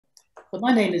But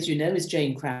my name, as you know, is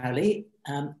Jane Crowley.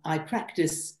 I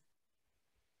practice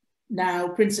now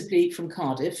principally from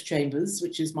Cardiff Chambers,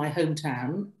 which is my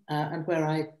hometown, and where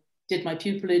I did my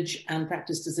pupillage and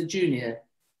practiced as a junior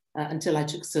until I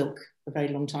took silk a very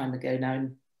long time ago now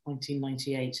in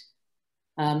 1998.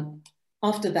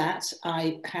 After that,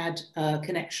 I had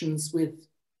connections with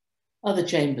other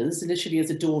chambers, initially as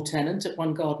a door tenant at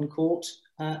One Garden Court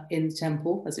in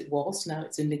Temple, as it was. Now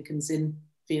it's in Lincoln's Inn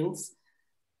Fields.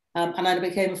 And I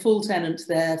became a full tenant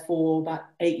there for about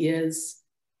 8 years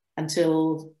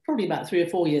until probably about 3 or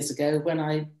 4 years ago when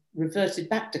I reverted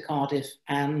back to Cardiff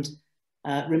and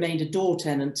remained a door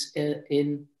tenant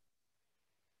in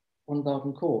One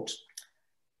Garden Court.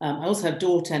 I also have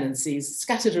door tenancies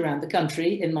scattered around the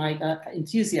country in my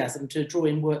enthusiasm to draw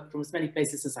in work from as many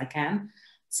places as I can.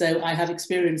 So I have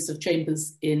experience of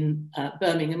chambers in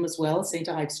Birmingham as well, St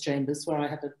Ives Chambers, where I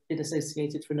have been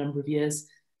associated for a number of years,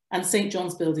 and St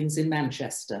John's Buildings in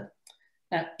Manchester.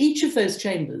 Now, each of those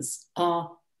chambers are,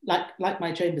 like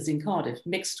my chambers in Cardiff,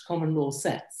 mixed common law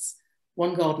sets.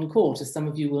 One Garden Court, as some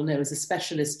of you will know, is a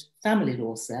specialist family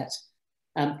law set,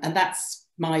 and that's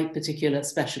my particular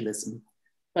specialism.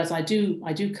 But I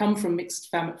do come from mixed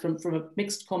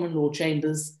common law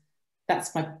chambers.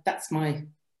 That's my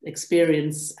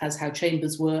experience as how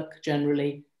chambers work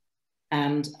generally.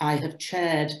 And I have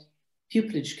chaired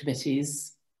pupillage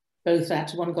committees, both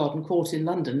at One Garden Court in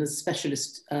London as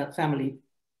specialist family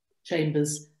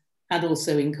chambers and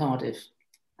also in Cardiff,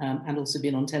 and also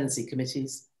been on tenancy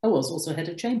committees. I was also head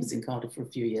of chambers in Cardiff for a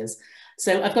few years.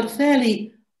 So I've got a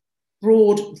fairly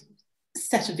broad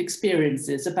set of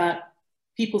experiences about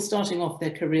people starting off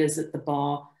their careers at the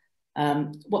bar,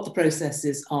 what the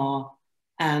processes are,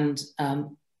 and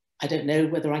I don't know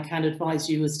whether I can advise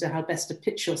you as to how best to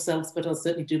pitch yourselves, but I'll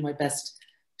certainly do my best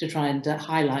to try and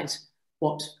highlight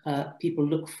what people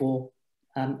look for,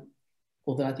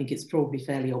 although I think it's probably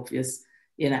fairly obvious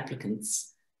in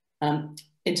applicants.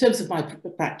 In terms of my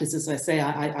practice, as I say,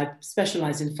 I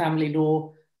specialise in family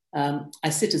law. I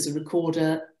sit as a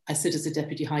recorder, I sit as a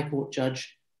Deputy High Court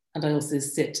judge, and I also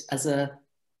sit as a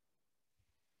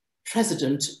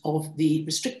president of the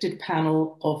restricted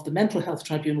panel of the Mental Health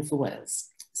Tribunal for Wales.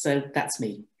 So that's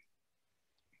me.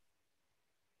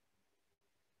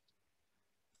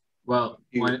 Well,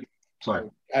 sorry.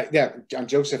 Yeah, and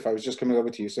Joseph, I was just coming over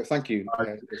to you, so thank you.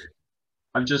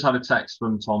 I've just had a text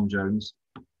from Tom Jones.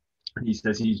 He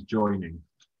says he's joining,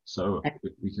 so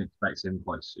we can expect him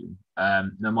quite soon.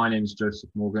 Now, my name is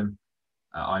Joseph Morgan.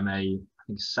 I'm I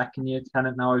think, second-year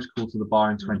tenant now. I was called to the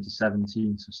bar in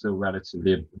 2017, so still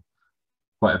relatively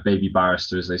quite a baby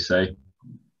barrister, as they say.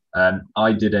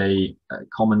 I did a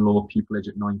common law pupillage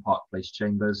at 9 Park Place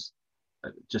Chambers,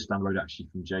 just down the road actually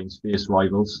from Jane's fierce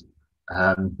rivals,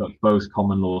 but both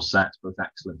common law sets, both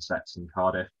excellent sets in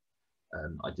Cardiff.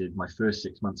 I did my first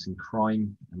 6 months in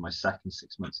crime and my second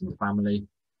 6 months in family.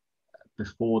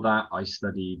 Before that, I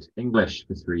studied English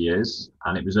for 3 years,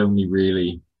 and it was only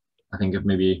really, I think, of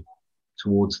maybe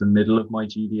towards the middle of my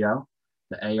GDL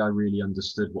that I really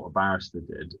understood what a barrister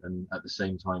did, and at the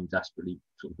same time desperately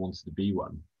sort of wanted to be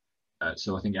one.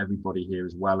 So I think everybody here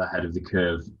is well ahead of the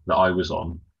curve that I was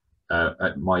on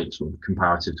at my sort of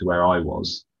comparative to where I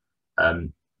was.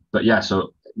 But yeah,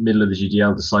 so middle of the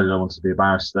GDL, decided I wanted to be a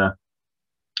barrister.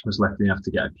 I was lucky enough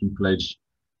to get a pupillage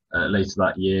later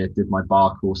that year, did my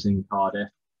bar course in Cardiff.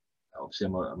 Obviously,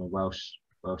 I'm a Welsh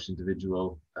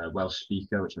individual, Welsh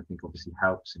speaker, which I think obviously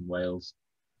helps in Wales.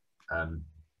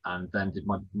 And then did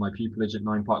my pupillage at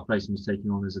 9 Park Place and was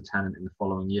taken on as a tenant in the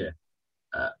following year.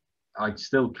 I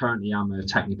still currently am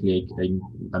technically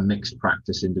a mixed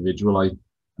practice individual.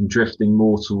 I'm drifting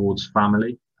more towards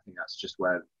family. I think that's just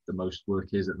where the most work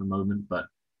is at the moment, but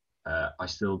I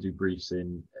still do briefs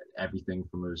in everything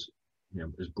from as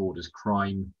broad as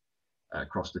crime,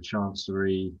 across the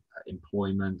chancery,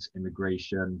 employment,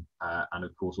 immigration, and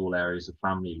of course all areas of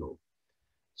family law.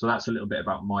 So that's a little bit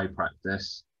about my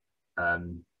practice.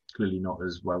 Clearly not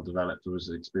as well developed or as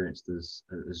experienced as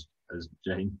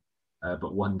Jane,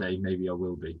 but one day maybe I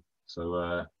will be.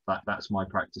 So that's my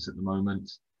practice at the moment,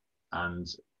 and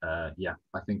yeah,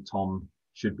 I think Tom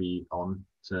should be on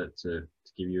to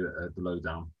give you the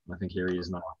lowdown. I think here he is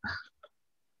now.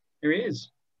 Here he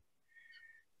is.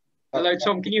 Hello,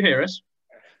 Tom. Can you hear us?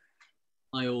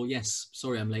 Hi all. Yes.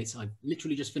 Sorry, I'm late. I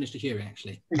literally just finished a hearing,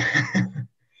 actually.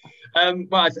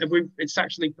 Well, it's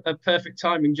actually a perfect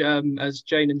timing, as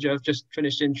Jane and Joe have just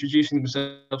finished introducing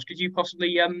themselves. Could you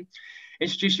possibly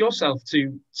introduce yourself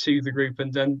to the group,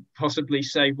 and then possibly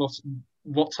say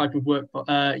what type of work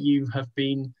you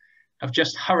have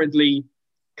just hurriedly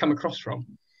come across from?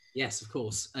 Yes, of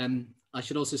course. I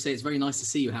should also say it's very nice to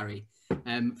see you, Harry.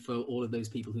 For all of those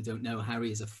people who don't know,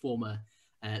 Harry is a former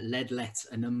Ledlet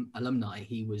alumni.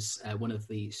 He was one of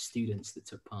the students that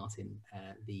took part in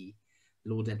the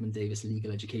Lord Edmund Davis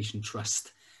Legal Education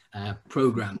Trust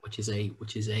program, which is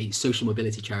a social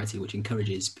mobility charity which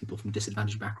encourages people from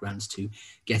disadvantaged backgrounds to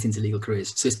get into legal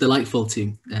careers. So it's delightful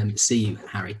to see you,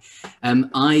 Harry.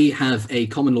 I have a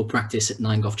common law practice at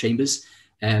 9 Goff Chambers.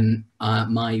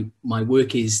 My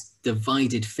work is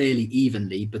divided fairly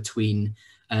evenly between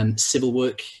civil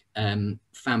work,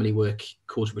 family work,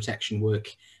 court of protection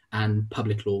work, and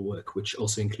public law work, which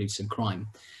also includes some crime.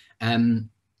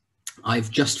 I've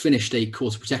just finished a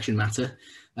court of protection matter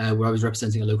where I was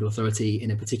representing a local authority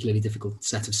in a particularly difficult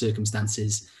set of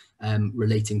circumstances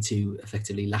relating to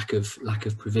effectively lack of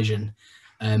provision.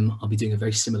 I'll be doing a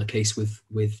very similar case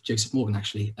with Joseph Morgan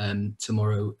actually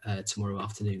tomorrow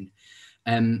afternoon.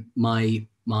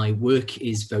 My work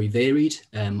is very varied.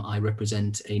 I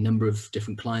represent a number of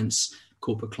different clients,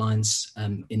 corporate clients,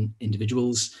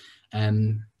 individuals,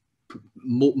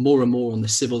 more and more on the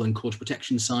civil and court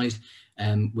protection side,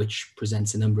 which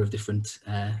presents a number of different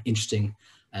interesting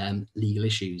legal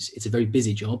issues. It's a very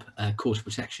busy job. Court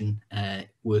protection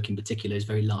work in particular is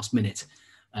very last minute.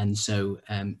 And so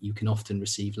you can often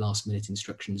receive last minute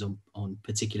instructions on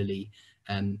particularly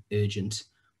urgent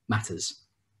matters.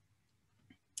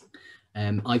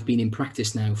 I've been in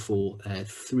practice now for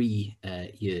 3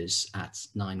 years at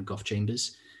 9 Goff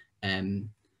Chambers. I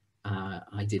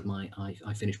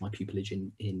finished my pupillage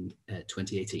in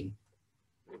 2018.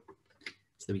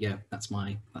 So there we go. That's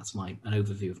an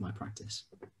overview of my practice.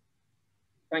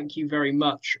 Thank you very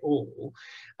much, all.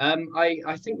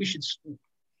 I think we should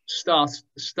start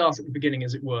at the beginning,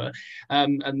 as it were,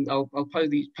 and I'll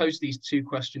pose these 2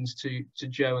 questions to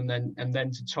Joe and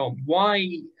then to Tom.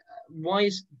 Why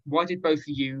did both of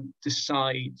you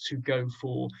decide to go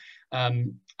for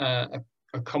a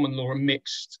common law, a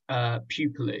mixed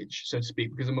pupillage, so to speak?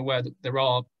 Because I'm aware that there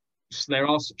are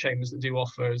chambers that do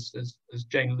offer, as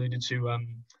Jane alluded to,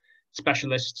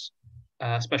 specialist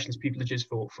pupillages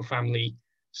for family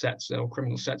sets or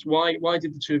criminal sets. Why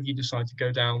did the 2 of you decide to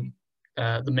go down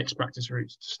the mixed practice route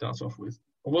to start off with,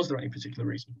 or was there any particular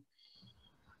reason?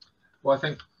 Well, I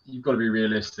think you've got to be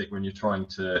realistic when you're trying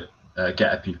to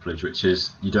get a pupillage, which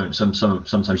is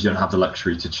sometimes you don't have the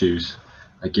luxury to choose,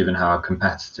 given how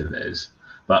competitive it is.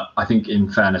 But I think,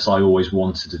 in fairness, I always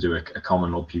wanted to do a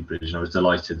common law pupillage, and I was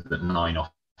delighted that 9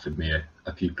 offered me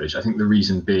a pupillage. I think the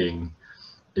reason being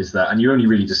is that, and you only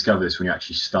really discover this when you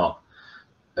actually start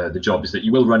the job, is that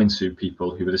you will run into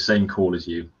people who are the same call as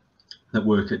you, that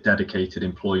work at dedicated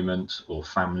employment or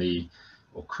family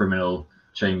or criminal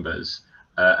chambers,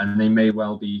 and they may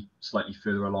well be slightly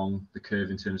further along the curve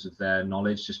in terms of their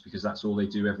knowledge, just because that's all they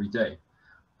do every day.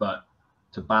 But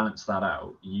to balance that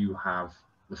out, you have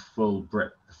the full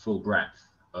breadth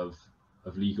of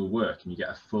legal work, and you get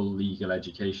a full legal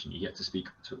education. You get to speak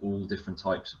to all different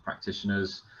types of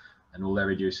practitioners and all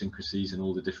their idiosyncrasies and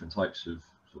all the different types of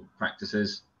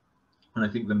practices. And I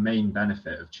think the main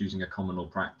benefit of choosing a common law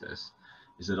practice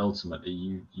is that ultimately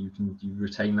you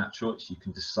retain that choice. You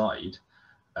can decide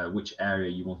which area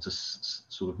you want to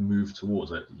sort of move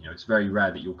towards. It's very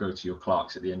rare that you'll go to your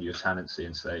clerks at the end of your tenancy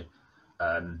and say,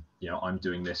 I'm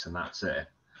doing this and that's it.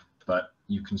 But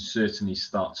you can certainly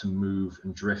start to move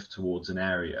and drift towards an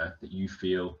area that you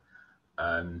feel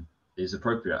is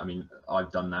appropriate. I mean,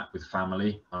 I've done that with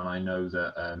family, and I know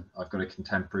that I've got a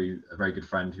contemporary, a very good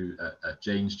friend who at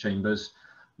Jane's Chambers,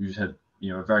 who's had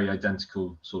a very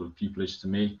identical sort of pupillage to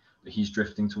me, but he's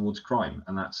drifting towards crime,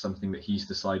 and that's something that he's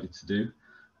decided to do.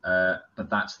 But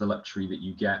that's the luxury that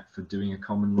you get for doing a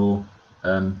common law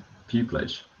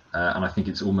pupillage, and I think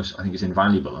it's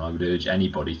invaluable. And I would urge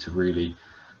anybody to really,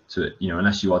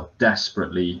 unless you are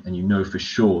desperately and you know for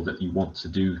sure that you want to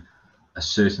do a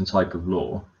certain type of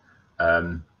law,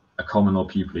 a common law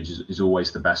pupillage is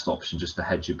always the best option, just to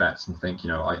hedge your bets and think,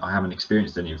 I haven't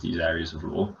experienced any of these areas of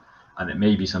law, and it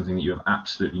may be something that you have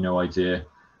absolutely no idea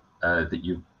that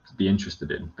you'd be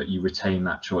interested in, but you retain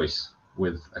that choice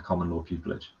with a common law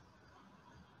pupillage.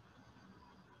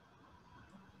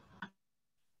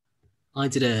 I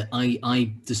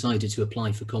decided to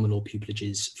apply for common law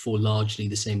pupillages for largely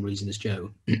the same reason as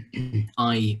Joe.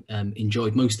 I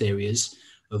enjoyed most areas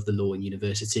of the law in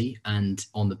university and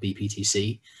on the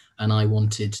BPTC, and I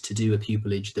wanted to do a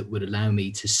pupillage that would allow me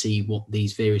to see what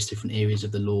these various different areas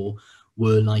of the law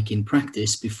were like in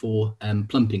practice before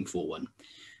plumping for one.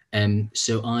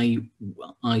 So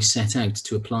I set out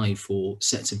to apply for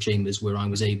sets of chambers where I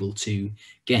was able to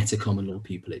get a common law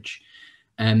pupillage.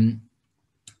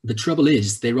 The trouble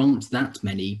is there aren't that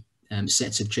many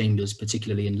sets of chambers,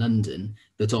 particularly in London,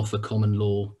 that offer common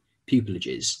law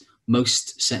pupillages.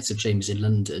 most sets of chambers in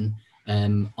London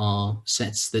are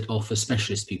sets that offer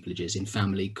specialist pupillages in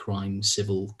family, crime,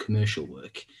 civil, commercial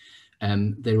work.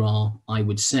 There are, I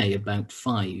would say, about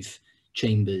 5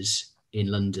 chambers in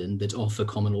London that offer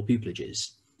common law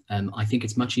pupillages. I think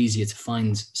it's much easier to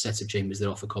find sets of chambers that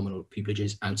offer common law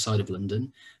pupillages outside of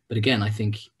London. But again, I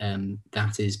think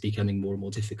that is becoming more and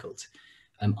more difficult.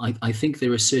 I think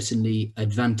there are certainly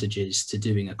advantages to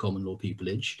doing a common law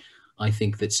pupillage. I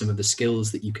think that some of the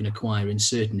skills that you can acquire in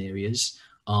certain areas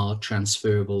are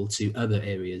transferable to other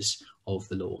areas of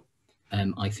the law.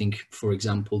 I think, for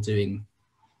example, doing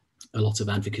a lot of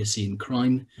advocacy in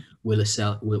crime will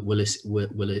assist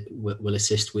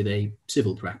with a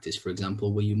civil practice, for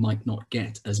example, where you might not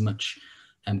get as much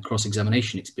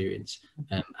cross-examination experience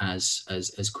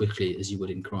as quickly as you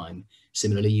would in crime.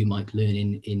 Similarly, you might learn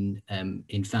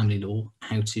in family law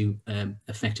how to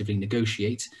effectively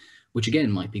negotiate, which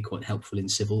again might be quite helpful in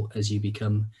civil as you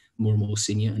become more and more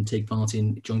senior and take part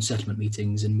in joint settlement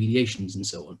meetings and mediations and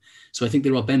so on. So I think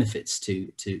there are benefits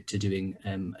to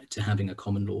having a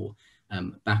common law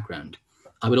background.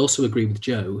 I would also agree with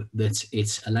Joe that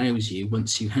it allows you,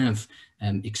 once you have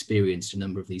experienced a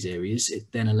number of these areas,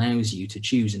 it then allows you to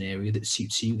choose an area that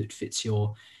suits you, that fits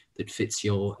your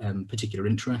particular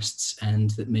interests, and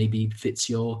that maybe fits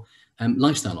your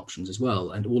lifestyle options as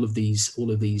well. And all of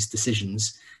these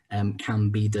decisions can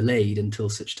be delayed until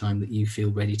such time that you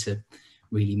feel ready to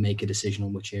really make a decision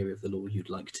on which area of the law you'd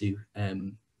like to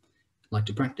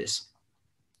practice.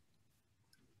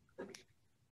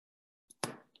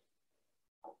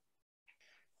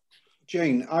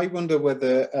 Jane, I wonder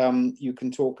whether you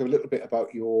can talk a little bit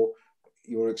about your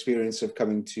experience of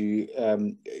coming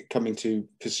to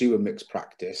pursue a mixed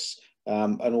practice,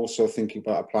 and also thinking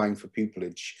about applying for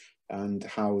pupillage, and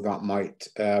how that might,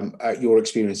 your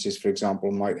experiences, for example,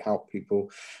 might help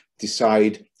people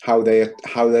decide how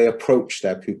they approach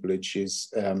their pupillages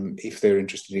if they're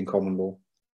interested in common law.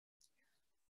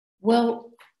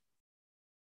 Well,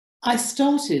 I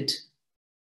started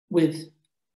with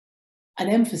an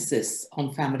emphasis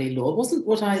on family law. It wasn't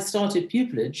what I started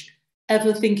pupillage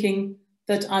ever thinking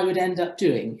that I would end up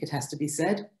doing, it has to be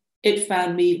said. It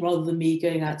found me rather than me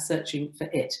going out searching for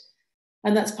it.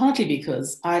 And that's partly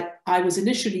because I was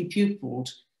initially pupilled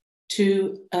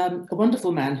to a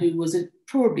wonderful man who was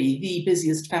probably the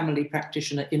busiest family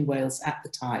practitioner in Wales at the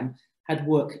time, had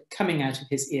work coming out of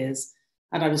his ears,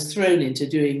 and I was thrown into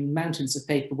doing mountains of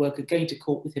paperwork and going to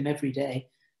court with him every day.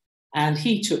 And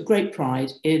he took great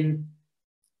pride in,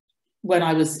 when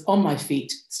I was on my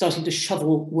feet, starting to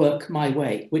shovel work my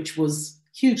way, which was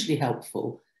hugely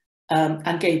helpful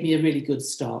and gave me a really good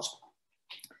start.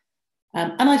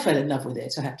 And I fell in love with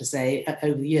it, I have to say,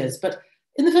 over the years. But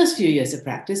in the first few years of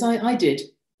practice, I did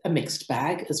a mixed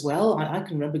bag as well. I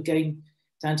can remember going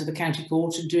down to the county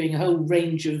court and doing a whole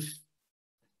range of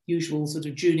usual sort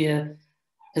of junior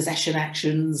possession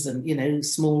actions and, you know,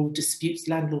 small disputes,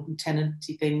 landlord and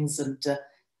tenancy things, and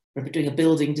remember doing a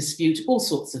building dispute, all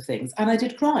sorts of things. And I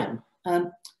did crime.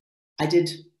 I did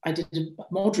a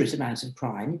moderate amount of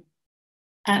crime.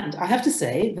 And I have to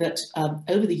say that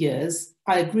over the years,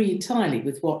 I agree entirely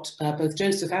with what both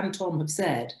Joseph and Tom have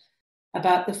said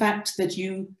about the fact that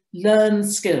you learn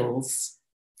skills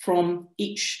from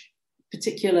each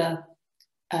particular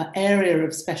area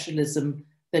of specialism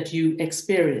that you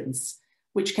experience,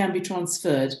 which can be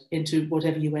transferred into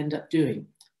whatever you end up doing.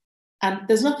 And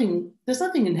there's nothing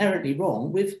inherently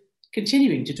wrong with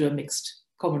continuing to do a mixed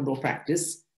common law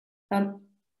practice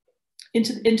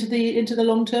into the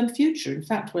long-term future. In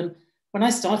fact, when I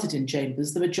started in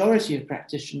chambers, the majority of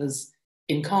practitioners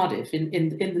in Cardiff, in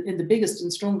the biggest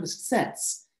and strongest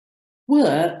sets,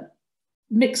 were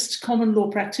mixed common law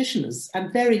practitioners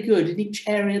and very good in each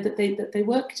area that they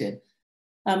worked in.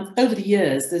 Over the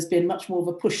years, there's been much more of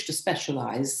a push to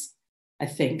specialise, I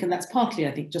think, and that's partly,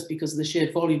 I think, just because of the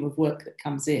sheer volume of work that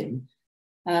comes in.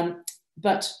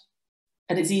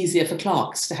 And it's easier for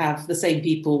clerks to have the same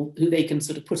people who they can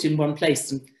sort of put in one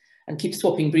place and keep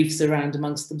swapping briefs around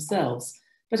amongst themselves.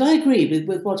 But I agree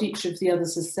with what each of the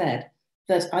others has said,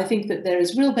 that I think that there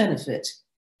is real benefit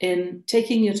in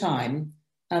taking your time,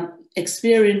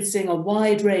 experiencing a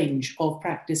wide range of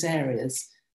practice areas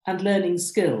and learning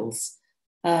skills,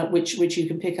 which you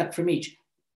can pick up from each.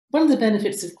 One of the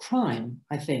benefits of crime,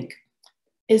 I think,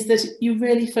 is that you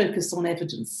really focus on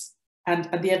evidence and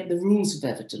the rules of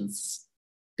evidence,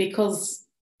 because,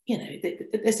 you know,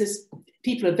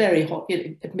 people are very hot, you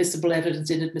know, admissible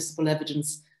evidence, inadmissible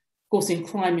evidence. Of course, in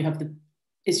crime, you have the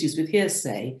issues with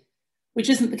hearsay, which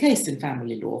isn't the case in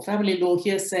family law. Family law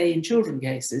hearsay in children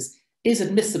cases is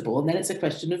admissible, and then it's a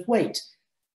question of weight.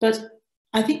 But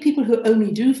I think people who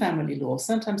only do family law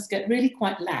sometimes get really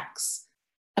quite lax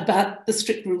about the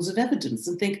strict rules of evidence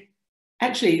and think,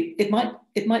 actually, it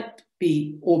might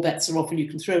be all bets are off and you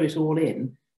can throw it all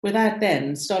in, without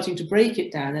then starting to break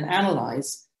it down and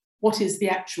analyse what is the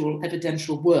actual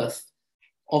evidential worth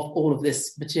of all of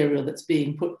this material that's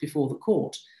being put before the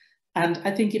court. And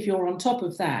I think if you're on top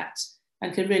of that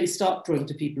and can really start drawing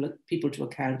to people to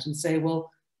account and say,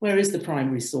 well, where is the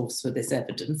primary source for this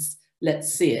evidence?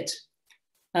 Let's see it.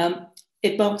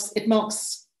 It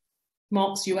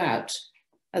marks you out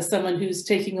as someone who's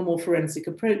taking a more forensic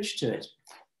approach to it.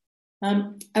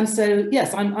 And so,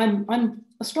 yes, I'm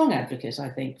a strong advocate, I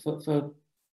think, for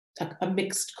a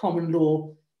mixed common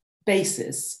law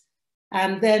basis,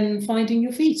 and then finding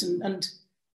your feet. And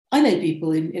I know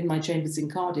people in my chambers in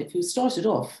Cardiff who started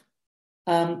off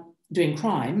doing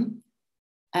crime,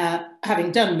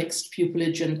 having done mixed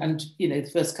pupillage and you know,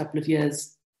 the first couple of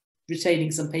years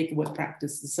retaining some paperwork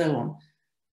practice and so on.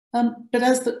 But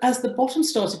as the bottom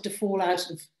started to fall out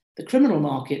of the criminal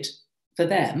market for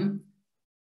them,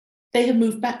 they've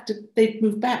moved back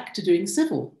to doing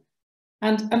civil.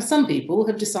 And some people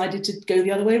have decided to go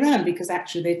the other way around because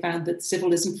actually they found that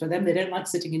civil isn't for them. They don't like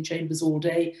sitting in chambers all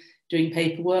day doing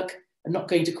paperwork and not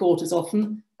going to court as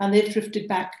often, and they've drifted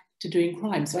back to doing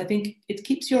crime. So I think it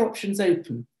keeps your options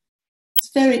open.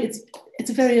 It's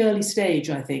a very early stage,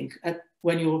 I think,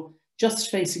 when you're just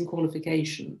facing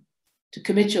qualification, to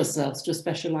commit yourselves to a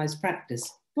specialised practice.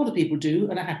 A lot of people do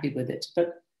and are happy with it,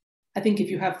 but I think if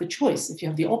you have the choice, if you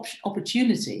have the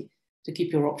opportunity to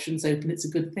keep your options open, it's a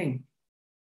good thing.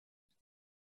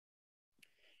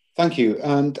 Thank you.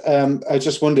 And I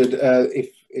just wondered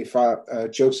if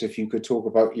Joseph, you could talk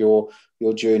about your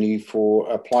journey for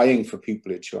applying for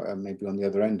pupillage, maybe on the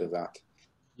other end of that.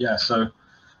 Yeah, so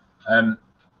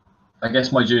I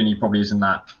guess my journey probably isn't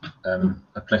that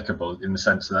applicable, in the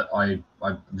sense that I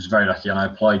was very lucky and I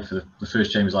applied for the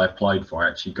first chambers I applied for. I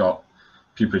actually got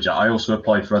pupillage. I also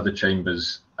applied for other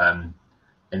chambers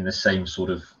in the same sort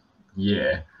of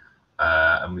year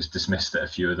and was dismissed at a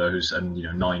few of those, and you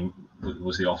know, 9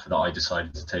 was the offer that I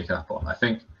decided to take up on. I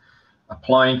think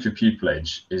applying for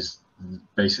pupillage is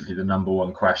basically the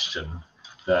 #1 question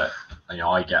that, you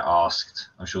know, I get asked.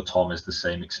 I'm sure Tom has the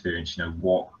same experience. You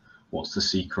know, what's the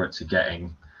secret to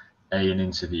getting A, an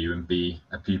interview, and B,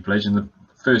 a pupillage? And the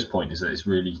first point is that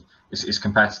it's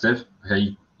competitive.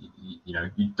 Okay, you know,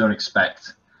 you don't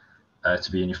expect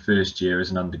to be in your first year as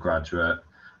an undergraduate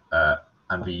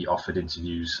and be offered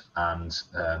interviews and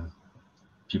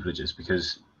pupillages,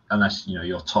 because unless, you know,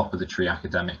 you're top of the tree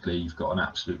academically, you've got an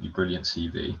absolutely brilliant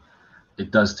CV, it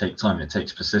does take time, it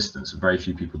takes persistence, and very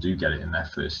few people do get it in their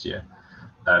first year.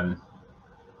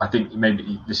 I think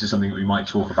maybe this is something that we might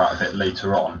talk about a bit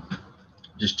later on,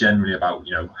 just generally about,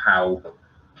 you know,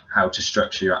 how to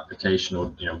structure your application,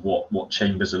 or, you know, what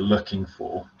chambers are looking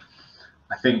for.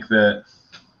 I think that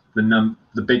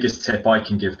the biggest tip I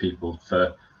can give people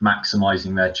for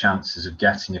maximising their chances of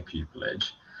getting a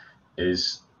pupillage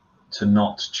is to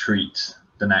not treat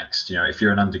the next, you know, if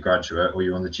you're an undergraduate or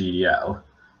you're on the GDL,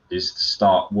 is to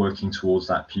start working towards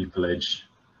that pupillage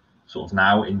sort of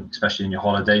now, especially in your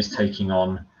holidays, taking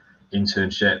on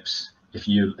internships. If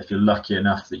you're lucky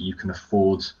enough that you can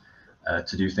afford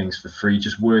to do things for free,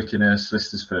 just work in a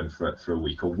solicitor's firm for a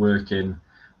week, or work in,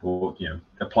 or, you know,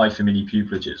 apply for mini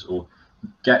pupillages, or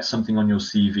get something on your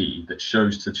CV that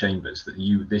shows to chambers that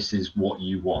this is what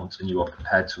you want and you are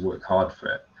prepared to work hard for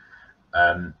it.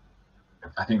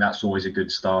 I think that's always a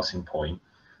good starting point.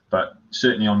 But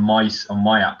certainly on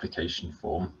my application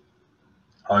form,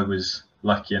 I was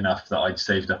lucky enough that I'd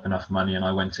saved up enough money and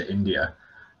I went to India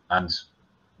and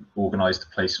organised a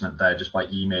placement there just by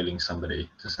emailing somebody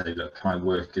to say, look, can I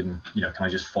work in, you know, can I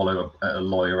just follow a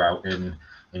lawyer out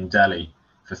in Delhi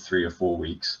for 3 or 4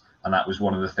 weeks? And that was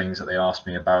one of the things that they asked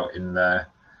me about in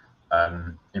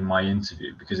my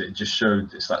interview, because it just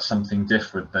showed it's that something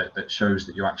different that shows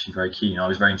that you're actually very keen. I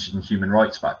was very interested in human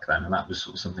rights back then, and that was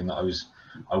sort of something that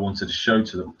I wanted to show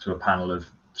to a panel of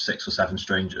 6 or 7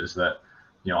 strangers that,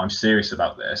 you know, I'm serious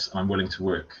about this and I'm willing to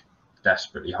work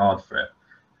desperately hard for it.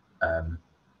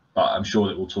 But I'm sure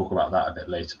that we'll talk about that a bit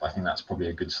later, but I think that's probably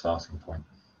a good starting point.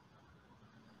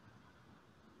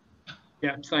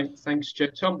 Yeah, thanks, Joe.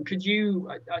 Tom, could you?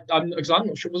 I'm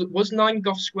not sure. Was 9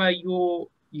 Gough Square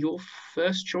your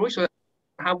first choice, or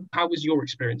how was your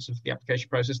experience of the application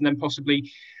process? And then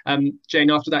possibly,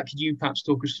 Jane, after that, could you perhaps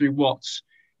talk us through what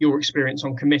your experience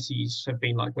on committees have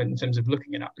been like in terms of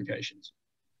looking at applications?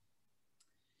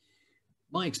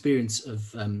 My experience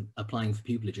of applying for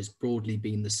pupillage has broadly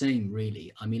been the same,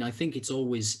 really. I mean, I think it's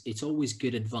always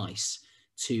good advice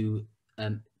to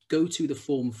go to the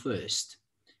form first,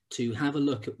 to have a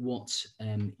look at what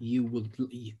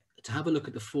to have a look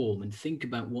at the form and think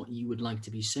about what you would like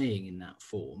to be saying in that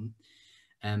form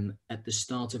at the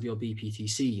start of your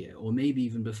BPTC year, or maybe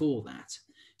even before that,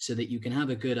 so that you can have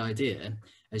a good idea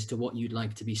as to what you'd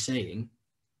like to be saying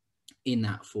in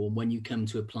that form when you come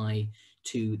to apply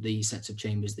to the sets of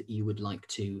chambers that you would like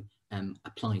to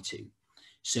apply to.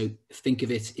 So think of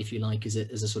it, if you like, as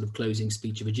a sort of closing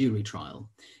speech of a jury trial.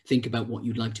 Think about what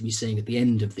you'd like to be saying at the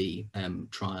end of the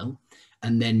trial,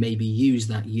 and then maybe use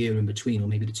that year in between, or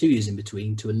maybe the 2 years in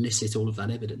between, to elicit all of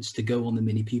that evidence, to go on the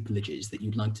mini pupillages that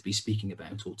you'd like to be speaking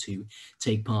about, or to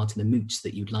take part in the moots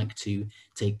that you'd like to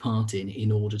take part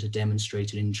in order to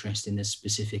demonstrate an interest in a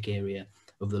specific area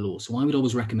of the law. So I would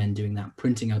always recommend doing that,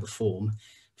 printing out the form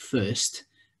first,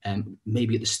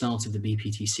 maybe at the start of the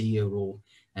BPTC year, or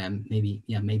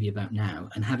maybe about now,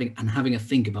 and having a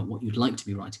think about what you'd like to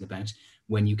be writing about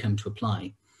when you come to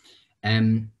apply.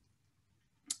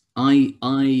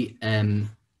 I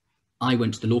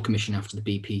went to the Law Commission after the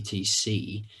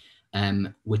BPTC,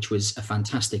 which was a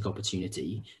fantastic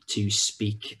opportunity to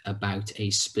speak about a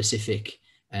specific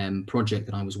project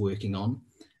that I was working on.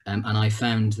 And I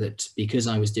found that because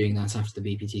I was doing that after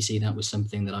the BPTC, that was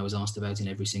something that I was asked about in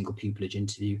every single pupillage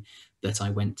interview that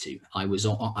I went to. I was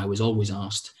always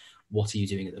asked, what are you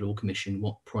doing at the Law Commission?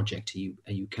 What project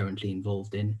are you currently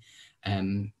involved in?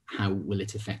 How will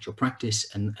it affect your practice?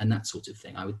 And that sort of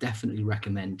thing. I would definitely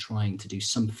recommend trying to do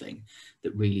something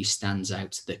that really stands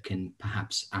out, that can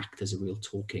perhaps act as a real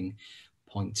talking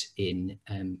point in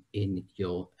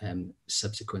your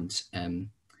subsequent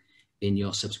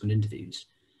interviews.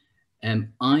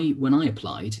 When I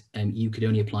applied, you could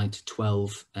only apply to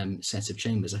 12 sets of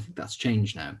chambers. I think that's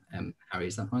changed now, Harry,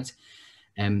 is that right?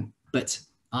 But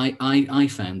I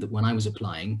found that when I was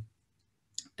applying,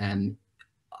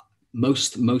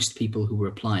 most people who were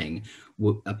applying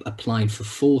applied for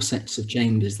 4 sets of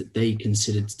chambers that they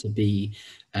considered to be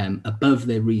above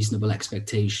their reasonable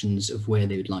expectations of where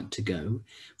they would like to go,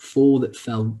 4 that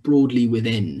fell broadly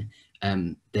within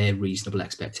their reasonable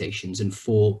expectations, and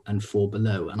 4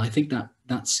 below. And I think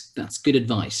that's good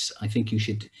advice. I think you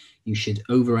should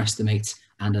overestimate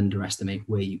and underestimate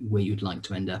where you'd like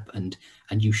to end up, and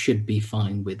you should be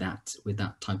fine with that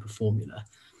type of formula.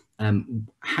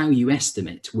 How you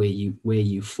estimate where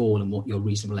you fall and what your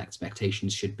reasonable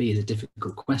expectations should be is a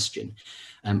difficult question.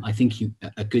 I think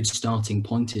a good starting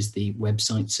point is the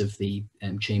websites of the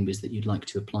chambers that you'd like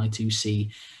to apply to.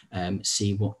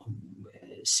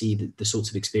 See the sorts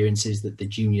of experiences that the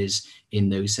juniors in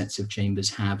those sets of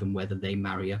chambers have, and whether they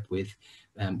marry up with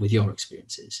your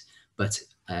experiences. But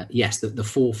yes, the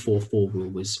 4-4-4 rule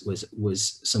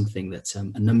was something that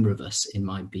a number of us in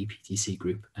my BPTC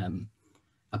group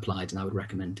applied, and I would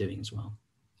recommend doing as well.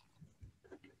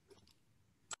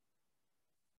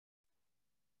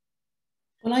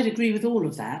 Well, I'd agree with all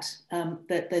of that,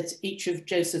 that each of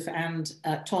Joseph and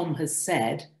Tom has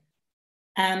said,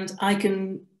 and I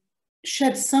can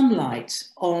shed some light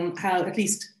on how at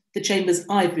least the chambers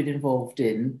I've been involved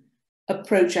in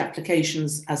approach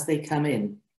applications as they come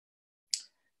in.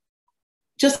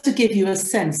 Just to give you a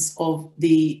sense of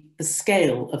the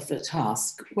scale of the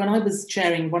task, when I was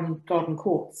chairing one Garden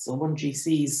Courts or one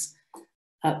GC's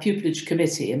pupillage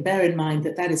committee, and bear in mind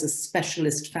that that is a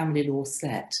specialist family law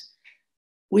set,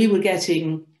 we were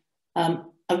getting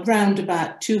around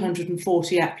about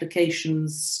 240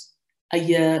 applications a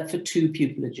year for 2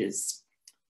 pupillages.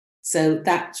 So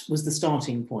that was the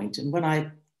starting point. And when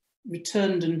I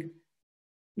returned and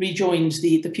rejoined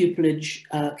the pupillage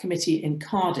committee in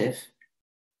Cardiff,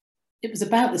 it was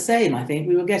about the same, I think.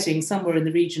 We were getting somewhere in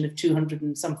the region of 200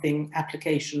 and something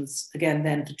applications, again,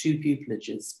 then for 2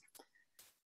 pupillages.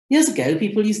 Years ago,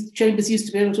 chambers used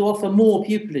to be able to offer more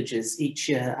pupillages each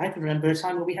year. I can remember a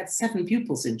time where we had 7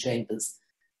 pupils in chambers.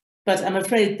 But I'm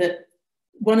afraid that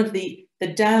one of the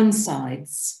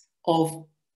downsides of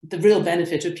the real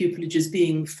benefit of pupillages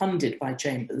being funded by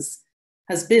chambers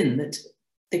has been that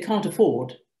they can't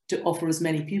afford to offer as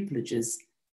many pupillages,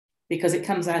 because it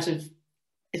comes out of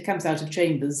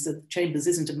chambers. Chambers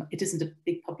isn't a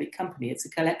big public company. It's a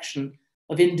collection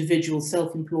of individual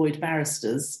self-employed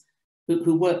barristers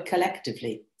who work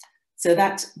collectively. So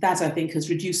that I think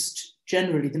has reduced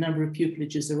generally the number of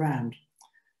pupillages around.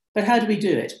 But how do we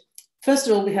do it? First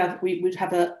of all, we would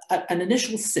have an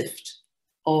initial sift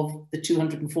of the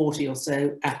 240 or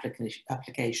so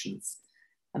applications,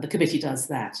 and the committee does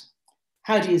that.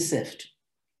 How do you sift?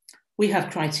 We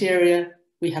have criteria,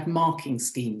 we have marking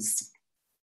schemes.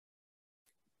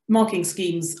 Marking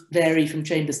schemes vary from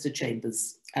chambers to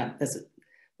chambers. There's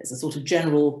a sort of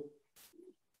general,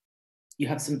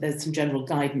 there's some general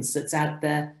guidance that's out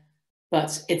there.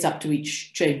 but it's up to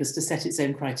each chambers to set its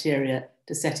own criteria,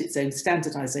 to set its own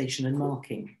standardisation and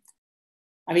marking.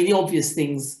 I mean, the obvious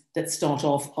things that start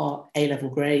off are A-level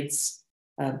grades.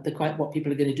 What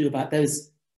people are going to do about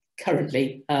those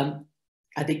currently,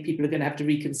 I think people are going to have to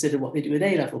reconsider what they do with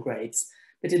A-level grades.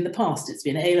 But in the past, it's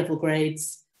been A-level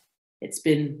grades, it's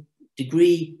been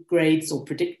degree grades or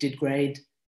predicted grade,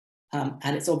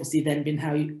 and it's obviously then been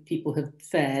how people have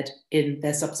fared in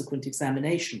their subsequent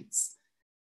examinations.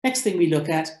 Next thing we look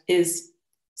at is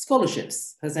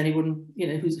scholarships. Has anyone,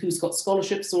 who's got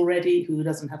scholarships already, who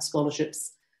doesn't have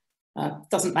scholarships?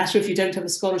 Doesn't matter if you don't have a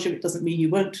scholarship, it doesn't mean you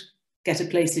won't get a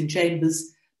place in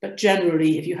chambers, but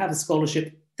generally, if you have a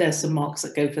scholarship, there's some marks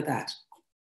that go for that.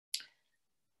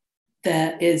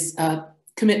 There is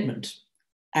commitment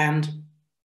and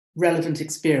relevant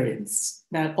experience.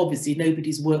 Now, obviously,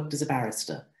 nobody's worked as a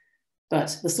barrister,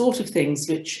 but the sort of things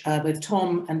which both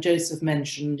Tom and Joseph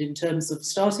mentioned in terms of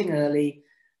starting early,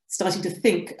 starting to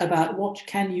think about what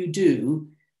can you do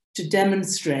to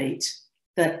demonstrate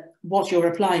that what you're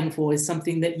applying for is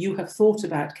something that you have thought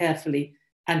about carefully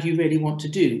and you really want to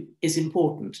do is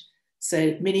important.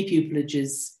 So mini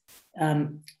pupillages,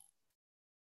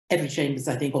 every chambers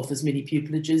I think offers mini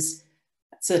pupillages.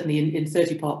 Certainly in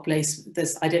 30 Park Place,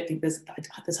 I don't think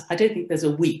there's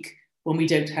a week when we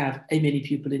don't have a mini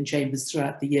pupil in chambers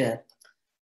throughout the year.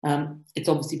 It's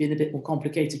obviously been a bit more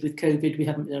complicated with COVID. We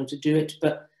haven't been able to do it,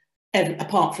 but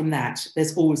apart from that,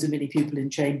 there's always a mini pupil in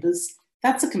chambers.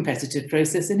 That's a competitive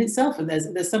process in itself, and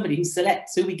there's somebody who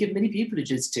selects who we give mini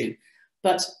pupillages to.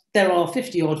 But there are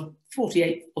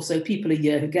 48 or so people a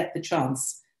year who get the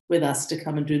chance with us to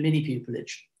come and do a mini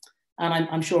pupillage. And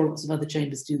I'm sure lots of other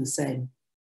chambers do the same.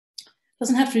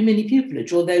 Doesn't have to be mini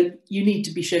pupillage, although you need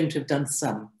to be shown to have done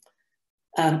some.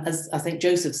 As I think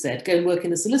Joseph said, go and work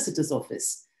in a solicitor's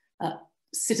office,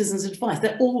 citizens' advice.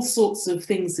 There are all sorts of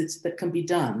things that can be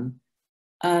done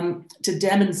to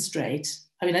demonstrate.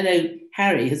 I mean, I know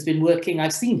Harry has been working,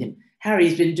 I've seen him.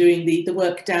 Harry's been doing the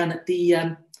work down at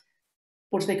the,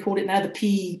 what do they call it now? The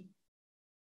PS.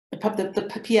 Was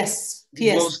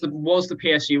the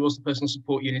PSU, was the personal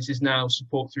support unit, is now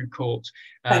support through court.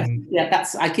 Yeah,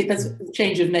 that's a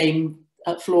change of name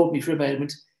floored me for a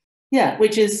moment. Yeah,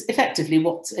 which is effectively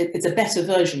it's a better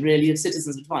version really of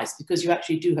citizens' advice, because you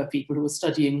actually do have people who are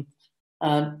studying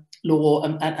law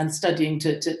and studying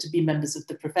to be members of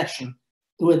the profession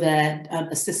who are there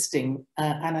assisting,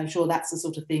 and I'm sure that's the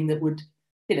sort of thing that would,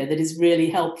 that is really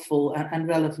helpful and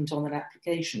relevant on an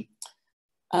application.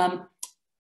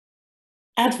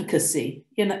 Advocacy,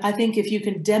 I think if you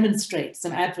can demonstrate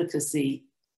some advocacy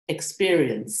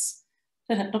experience,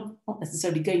 not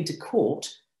necessarily going to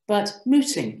court, but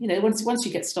mooting. Once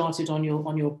you get started on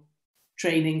your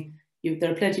training,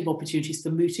 there are plenty of opportunities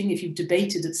for mooting. If you've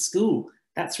debated at school,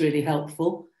 that's really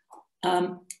helpful.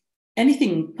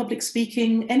 Anything, public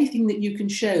speaking, anything that you can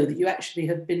show that you actually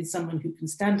have been someone who can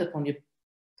stand up on your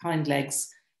hind legs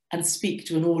and speak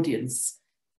to an audience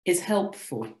is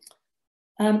helpful.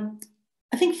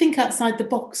 I think outside the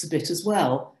box a bit as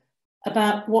well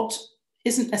about what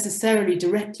isn't necessarily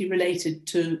directly related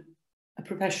to a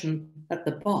profession at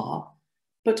the bar,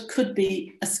 but could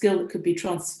be a skill that could be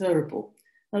transferable.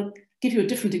 I'll give you a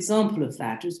different example of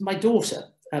that. It was my daughter,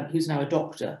 who's now a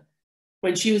doctor,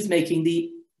 when she was making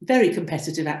the very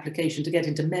competitive application to get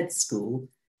into med school,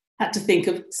 had to think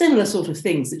of similar sort of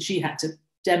things that she had to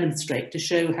demonstrate to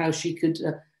show how she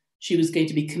was going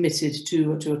to be committed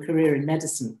to a career in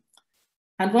medicine.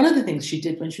 And one of the things she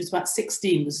did when she was about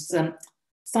 16 was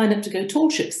sign up to go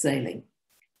tall ship sailing.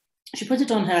 She put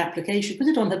it on her application, put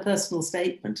it on her personal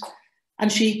statement,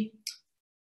 and she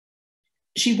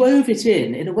wove it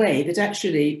in a way that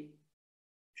actually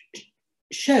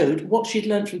showed what she'd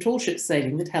learned from tall ship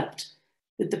sailing that helped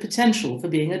with the potential for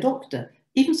being a doctor.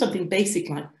 Even something basic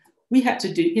like we had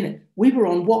to do, we were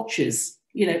on watches.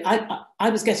 I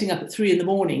was getting up at 3 in the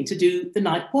morning to do the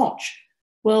night watch.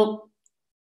 Well,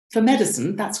 for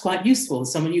medicine, that's quite useful.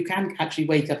 Someone you can actually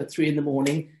wake up at 3 in the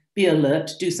morning, be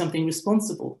alert, do something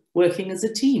responsible, working as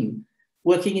a team,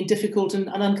 working in difficult and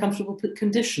uncomfortable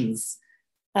conditions.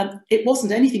 It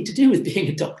wasn't anything to do with being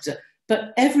a doctor,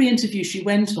 but every interview she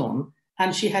went on,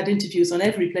 and she had interviews on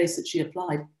every place that she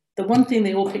applied, the one thing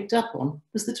they all picked up on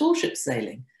was the tall ship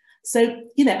sailing. So,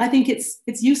 I think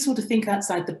it's useful to think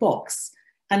outside the box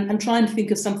and try and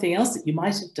think of something else that you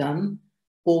might have done,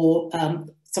 or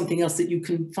something else that you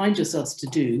can find yourselves to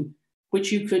do,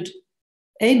 which you could,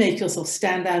 A, make yourself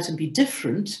stand out and be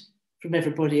different from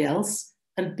everybody else,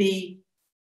 and B,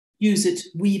 use it,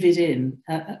 weave it in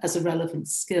as a relevant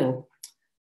skill.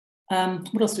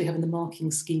 What else do we have in the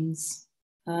marking schemes?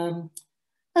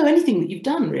 Anything that you've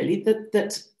done really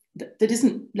that that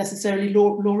isn't necessarily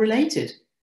law related.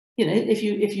 You know, if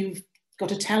you've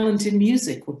got a talent in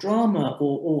music or drama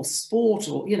or sport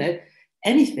or, you know,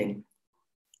 anything,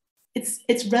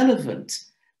 it's relevant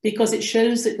because it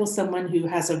shows that you're someone who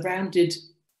has a rounded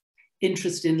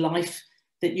interest in life,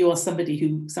 that you are somebody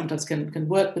who sometimes can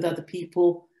work with other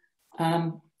people.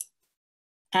 And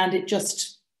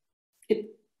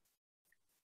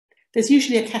there's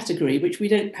usually a category which we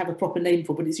don't have a proper name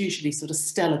for, but it's usually sort of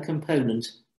stellar component.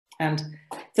 And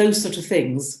those sort of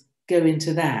things go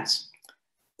into that.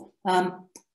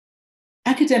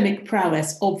 Academic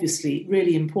prowess, obviously,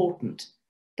 really important.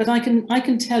 But I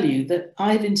can tell you that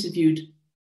I've interviewed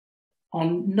on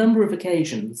a number of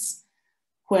occasions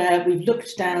where we've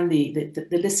looked down the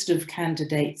list of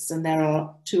candidates, and there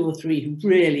are 2 or 3 who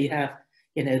really have,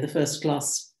 you know, the first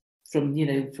class from, you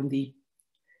know, from the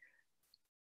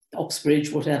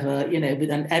Oxbridge, whatever, you know,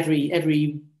 and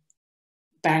every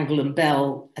bangle and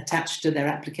bell attached to their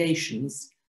applications.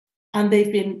 And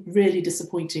they've been really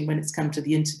disappointing when it's come to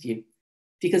the interview,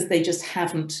 because they just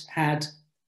haven't had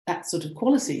that sort of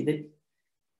quality that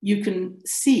you can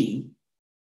see,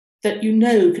 that you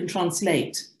know can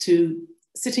translate to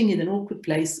sitting in an awkward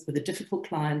place with a difficult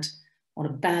client on a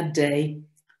bad day,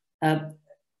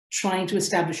 trying to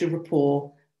establish a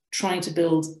rapport, trying to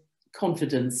build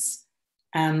confidence,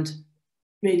 and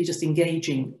really just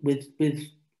engaging with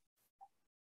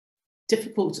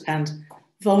difficult and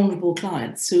vulnerable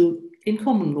clients who, in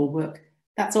common law work,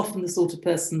 that's often the sort of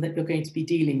person that you're going to be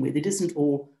dealing with. It isn't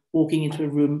all walking into a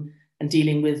room and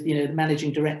dealing with, you know, the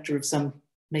managing director of some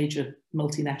major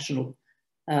multinational,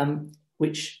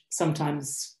 which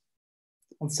sometimes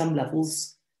on some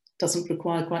levels doesn't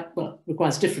require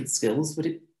requires different skills, but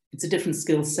it's a different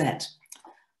skill set.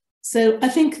 So I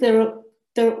think there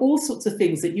are all sorts of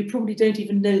things that you probably don't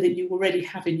even know that you already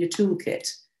have in your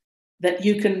toolkit that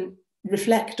you can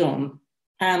reflect on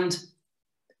and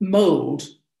mould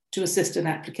to assist an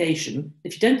application.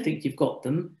 If you don't think you've got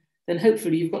them, then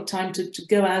hopefully you've got time to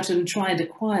go out and try and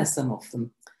acquire some of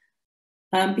them.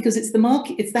 Because it's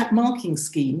that marking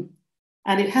scheme,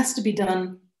 and it has to be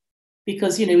done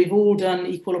because, you know, we've all done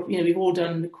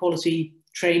equality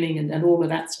training and all of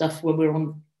that stuff when we're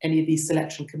on any of these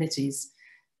selection committees.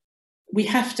 We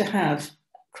have to have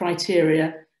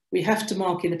criteria, we have to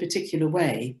mark in a particular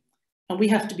way, and we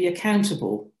have to be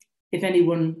accountable if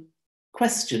anyone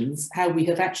questions how we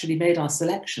have actually made our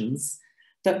selections,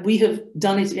 that we have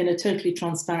done it in a totally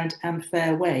transparent and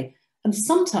fair way. And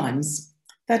sometimes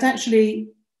that actually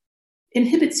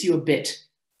inhibits you a bit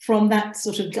from that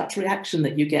sort of gut reaction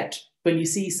that you get when you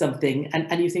see something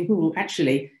and you think, oh,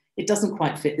 actually, it doesn't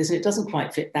quite fit this and it doesn't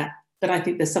quite fit that, but I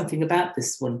think there's something about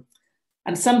this one.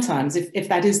 And sometimes if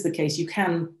that is the case, you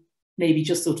can maybe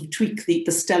just sort of tweak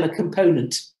the stellar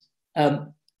component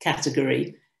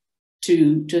category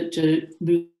to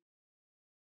move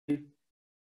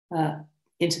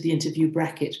into the interview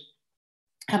bracket.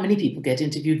 How many people get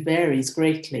interviewed varies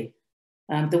greatly.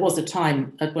 There was a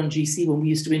time at 1GC when we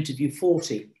used to interview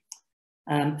 40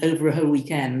 over a whole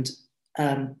weekend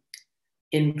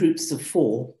in groups of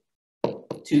 4,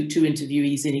 two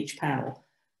interviewees in each panel.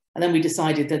 And then we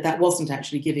decided that that wasn't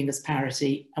actually giving us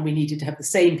parity, and we needed to have the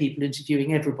same people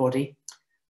interviewing everybody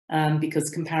because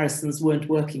comparisons weren't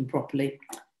working properly.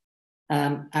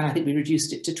 And I think we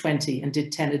reduced it to 20 and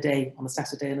did 10 a day on a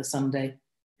Saturday and a Sunday,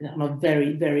 you know, on a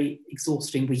very, very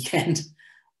exhausting weekend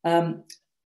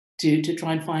to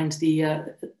try and find the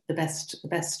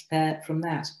best pair from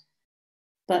that.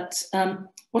 But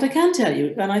what I can tell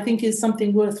you, and I think is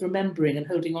something worth remembering and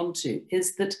holding on to,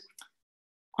 is that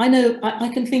I know I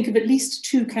can think of at least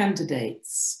 2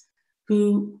 candidates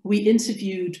who we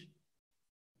interviewed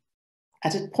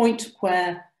at a point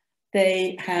where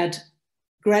they had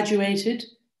graduated,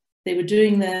 they were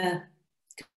doing their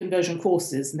conversion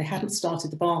courses and they hadn't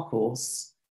started the bar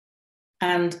course,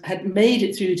 and had made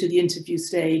it through to the interview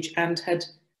stage and had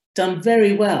done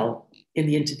very well in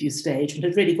the interview stage and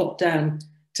had really got down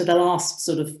to the last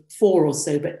sort of 4 or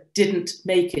so, but didn't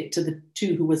make it to the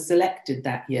 2 who were selected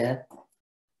that year.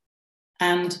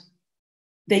 And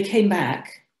they came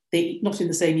back, not in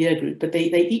the same year group, but they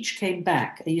each came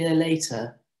back a year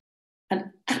later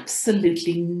and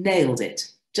absolutely nailed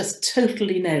it, just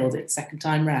totally nailed it second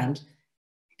time round,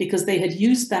 because they had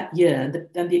used that year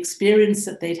and the experience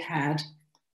that they'd had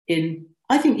in,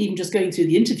 I think even just going through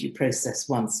the interview process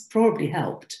once probably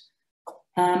helped.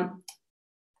 And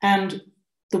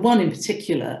the one in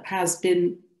particular has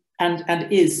been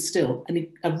and is still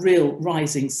a real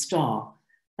rising star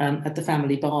at the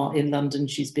Family Bar in London.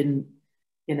 She's been,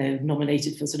 you know,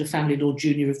 nominated for sort of Family Law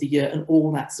Junior of the Year and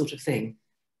all that sort of thing.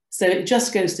 So it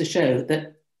just goes to show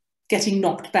that getting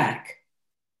knocked back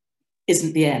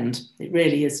isn't the end. It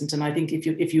really isn't. And I think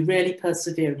if you really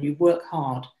persevere and you work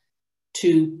hard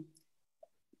to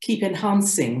keep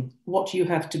enhancing what you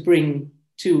have to bring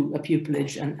to a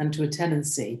pupillage and to a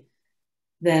tenancy,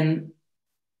 then,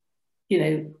 you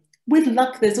know, with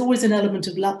luck, there's always an element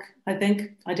of luck, I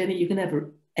think. I don't think you can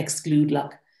ever exclude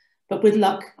luck. But with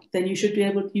luck, then you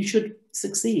should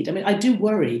succeed. I mean, I do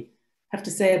worry, I have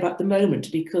to say, about the moment,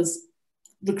 because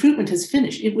recruitment has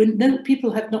finished.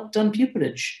 People have not done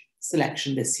pupillage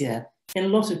selection this year in a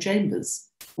lot of chambers.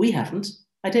 We haven't.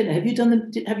 I don't know. Have you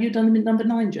done them in number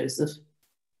 9, Joseph?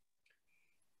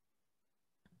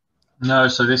 No,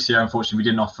 so this year, unfortunately, we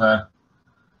didn't offer.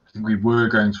 I think we were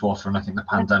going to offer, and I think the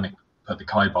pandemic put the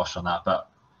kibosh on that. But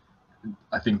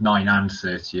I think 9 and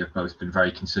 30 have both been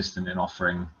very consistent in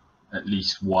offering at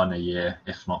least one a year,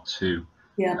 if not 2,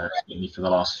 certainly for the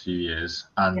last few years.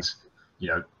 And you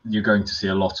know, you're going to see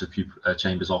a lot of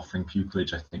chambers offering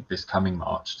pupillage, I think, this coming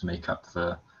March to make up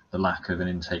for the lack of an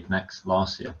intake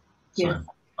last year. So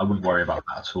I wouldn't worry about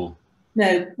that at all.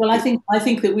 No, well, I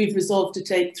think that we've resolved to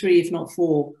take 3, if not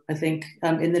 4, I think,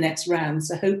 in the next round.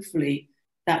 So hopefully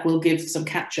that will give some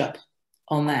catch up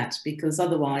on that, because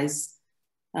otherwise,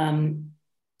 you know,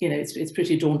 it's a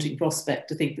pretty daunting prospect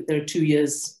to think that there are 2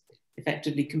 years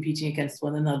effectively competing against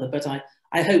one another. But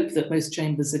I hope that most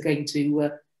chambers are going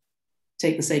to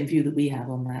take the same view that we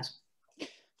have on that.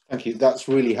 Thank you. That's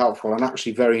really helpful and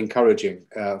actually very encouraging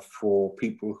for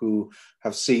people who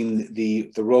have seen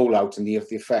the rollout and the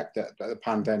effect that the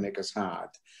pandemic has had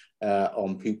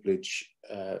on pupillage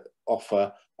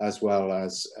offer, as well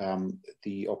as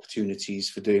the opportunities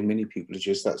for doing mini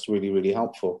pupillages. That's really, really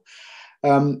helpful.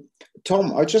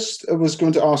 Tom, I just was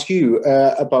going to ask you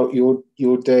about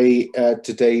your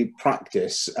day-to-day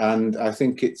practice, and I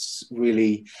think it's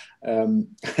really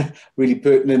really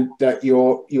pertinent that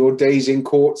your days in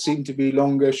court seem to be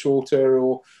longer, shorter,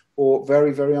 or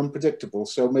very, very unpredictable.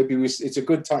 So maybe it's a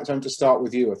good time to start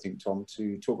with you, I think, Tom,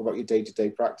 to talk about your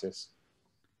day-to-day practice.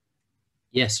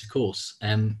 Yes, of course.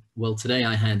 Well, today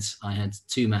I had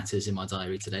 2 matters in my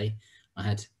diary today. I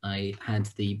had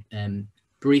the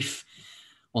brief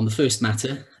on the first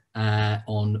matter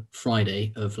on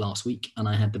Friday of last week, and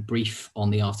I had the brief on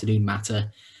the afternoon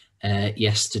matter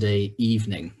yesterday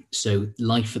evening. So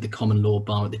life at the common law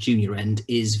bar at the junior end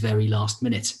is very last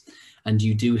minute, and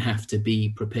you do have to be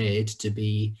prepared to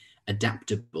be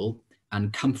adaptable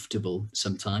and comfortable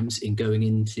sometimes in going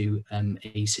into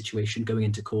a situation, going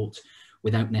into court,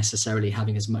 without necessarily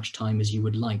having as much time as you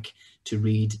would like to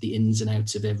read the ins and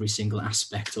outs of every single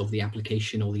aspect of the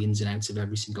application, or the ins and outs of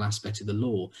every single aspect of the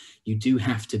law. You do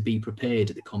have to be prepared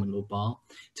at the common law bar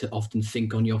to often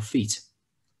think on your feet.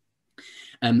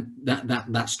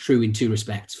 That's true in 2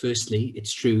 respects. Firstly,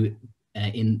 it's true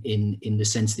in the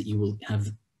sense that you will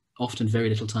have often very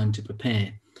little time to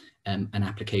prepare an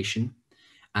application.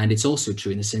 And it's also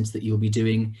true in the sense that you'll be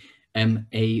doing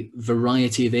a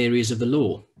variety of areas of the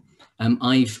law.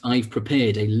 I've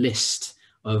prepared a list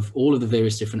of all of the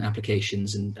various different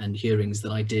applications and hearings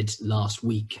that I did last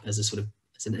week as a sort of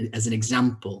as an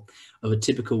example of a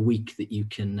typical week that you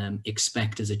can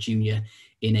expect as a junior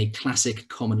in a classic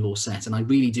common law set. And I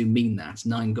really do mean that.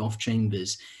 9 Goff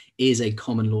Chambers is a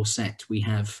common law set. We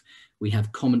have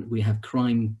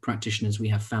crime practitioners, we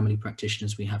have family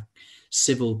practitioners, we have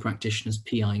civil practitioners,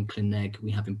 PI and Clin-Neg,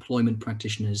 we have employment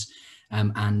practitioners,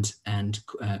 and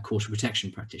court of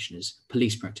protection practitioners,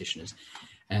 police practitioners.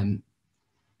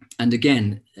 And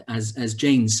again, as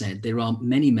Jane said, there are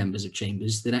many members of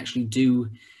chambers that actually do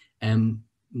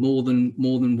more than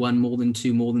 1, more than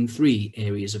 2, more than 3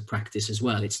 areas of practice as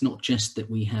well. It's not just that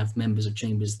we have members of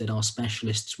chambers that are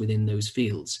specialists within those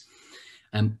fields.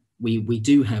 We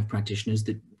do have practitioners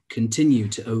that continue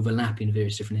to overlap in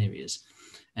various different areas,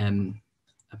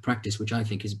 a practice which I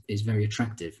think is very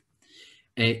attractive.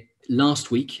 Last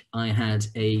week, I had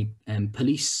a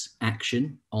police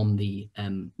action on the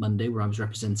Monday where I was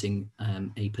representing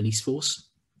a police force.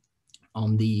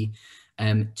 On the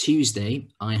Tuesday,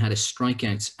 I had a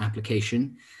strikeout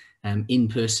application in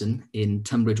person in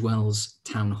Tunbridge Wells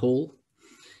Town Hall.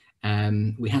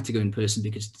 We had to go in person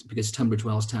because Tunbridge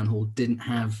Wells Town Hall didn't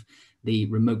have the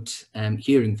remote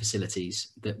hearing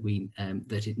facilities that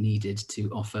it needed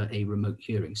to offer a remote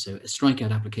hearing. So a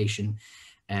strikeout application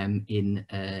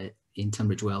in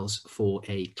Tunbridge Wells for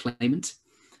a claimant.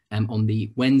 On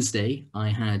the Wednesday, I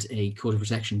had a Court of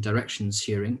Protection directions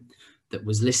hearing that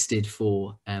was listed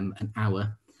for an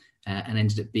hour and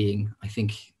ended up being, I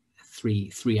think,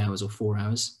 3 hours or 4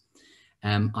 hours.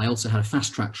 I also had a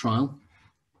fast track trial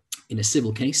in a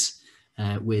civil case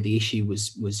where the issue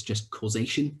was just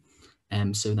causation.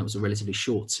 So that was a relatively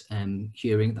short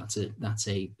hearing. That's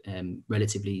a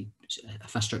relatively, a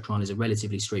fast track trial is a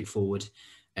relatively straightforward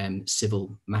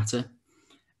civil matter.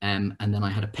 And then I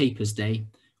had a papers day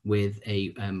with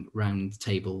a round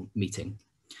table meeting.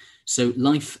 So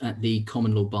life at the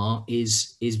common law bar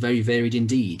is very varied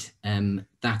indeed.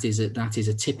 That is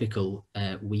a typical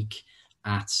week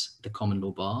at the common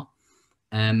law bar.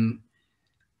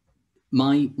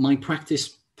 My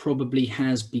practice probably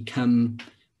has become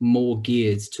more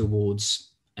geared towards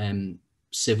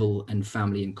civil and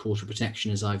family and corporate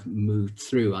protection as I've moved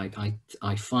through.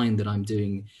 I find that I'm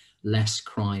doing less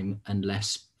crime and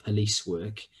less police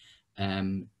work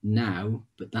now,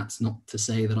 but that's not to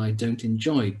say that I don't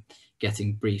enjoy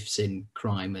getting briefs in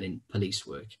crime and in police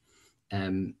work.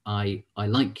 I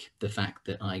like the fact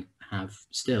that I have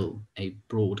still a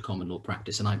broad common law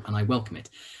practice, and I welcome it.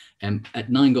 At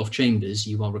Ninegolf Chambers,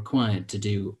 you are required to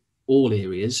do all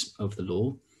areas of the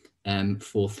law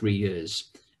for 3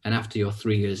 years. And after your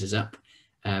 3 years is up,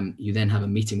 you then have a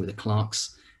meeting with the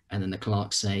clerks, and then the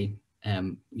clerks say,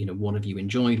 you know, what have you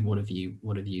enjoyed? What would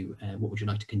you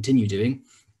like to continue doing?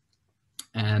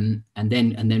 And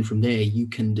then from there, you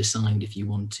can decide if you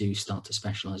want to start to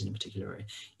specialize in a particular area.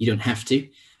 You don't have to.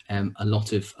 A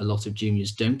lot of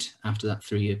juniors don't after that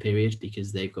 3-year period,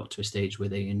 because they've got to a stage where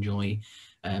they enjoy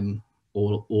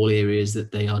all areas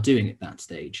that they are doing at that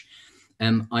stage.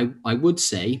 I would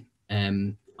say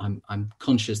I'm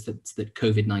conscious that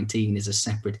COVID-19 is a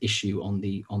separate issue on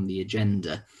the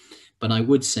agenda, but I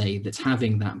would say that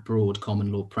having that broad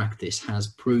common law practice has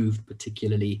proved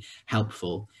particularly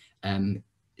helpful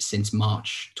since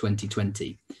March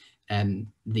 2020.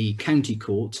 The county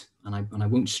court, and I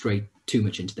won't stray too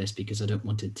much into this because I don't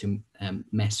want it to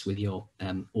mess with your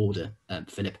order,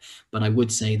 Philip, but I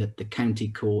would say that the county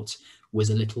court was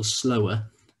a little slower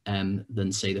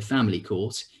than, say, the family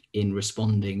court in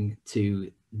responding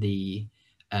to the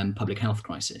public health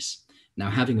crisis. Now,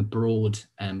 having a broad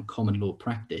common law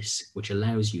practice, which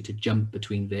allows you to jump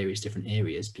between various different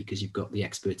areas because you've got the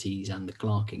expertise and the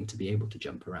clerking to be able to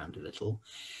jump around a little,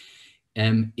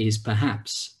 is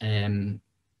perhaps a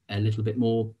little bit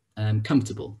more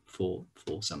comfortable for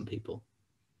some people.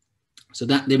 So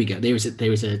there we go. There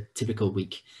is a typical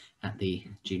week at the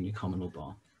Junior Common Law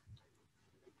Bar.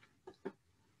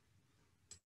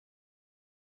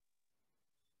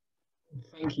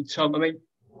 Thank you, Tom. I mean,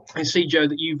 I see, Joe,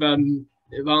 that you've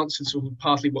answered sort of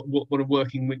partly what a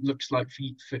working week looks like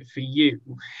for you.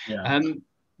 Yeah.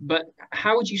 But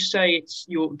how would you say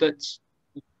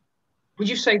would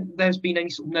you say there's been any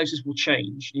sort of noticeable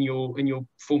change in your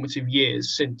formative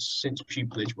years since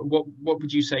pupillage? What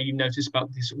would you say you noticed about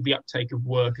the uptake of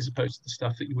work as opposed to the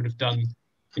stuff that you would have done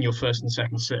in your first and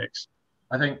second six?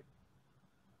 I think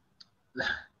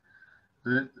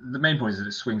the main point is that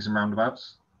it swings and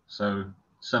roundabouts. So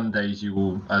some days you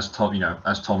will, as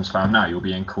Tom's found now, you'll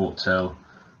be in court till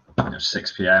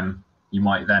 6 p.m. You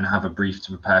might then have a brief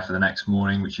to prepare for the next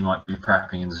morning, which you might be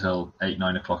prepping until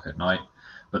 8-9 o'clock at night.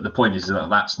 But the point is that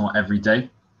that's not every day.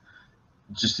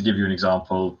 Just to give you an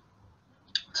example,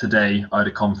 today I had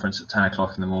a conference at 10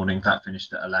 o'clock in the morning that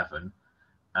finished at 11,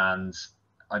 and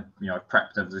I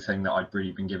prepped everything that I'd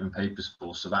really been given papers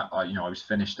for, so that I was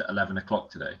finished at 11 o'clock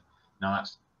today. Now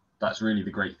that's really the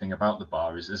great thing about the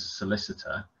bar is, as a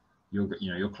solicitor, you're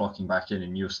clocking back in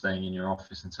and you're staying in your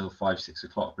office until 5-6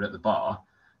 o'clock. But at the bar,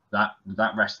 that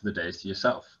rest of the day is to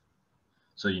yourself.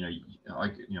 So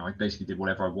I basically did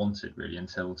whatever I wanted really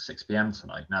until 6 p.m.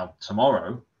 tonight. Now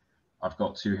tomorrow, I've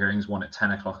got 2 hearings, one at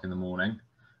 10 o'clock in the morning,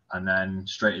 and then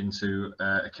straight into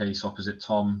a case opposite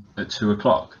Tom at 2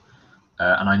 o'clock.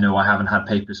 And I know I haven't had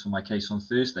papers for my case on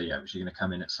Thursday yet, which are going to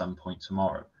come in at some point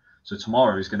tomorrow. So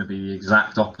tomorrow is going to be the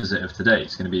exact opposite of today.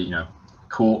 It's going to be,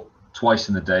 court twice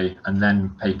in the day and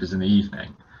then papers in the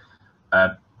evening.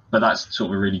 But that's sort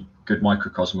of a really good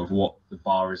microcosm of what the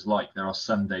bar is like. There are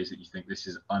some days that you think this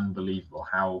is unbelievable.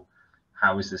 How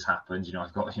has this happened?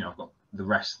 I've got the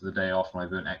rest of the day off and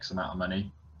I've earned X amount of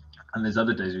money. And there's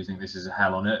other days where you think this is a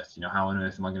hell on earth. How on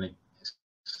earth am I going to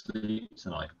sleep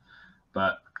tonight?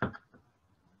 But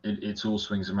it's all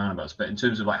swings and roundabouts. But in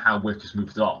terms of how work has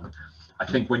moved on, I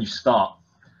think when you start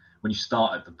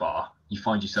at the bar, you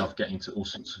find yourself getting into all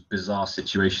sorts of bizarre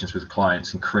situations with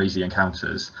clients and crazy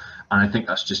encounters. And I think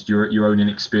that's just your own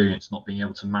inexperience, not being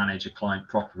able to manage a client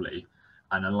properly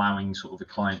and allowing sort of the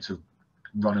client to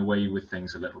run away with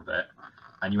things a little bit.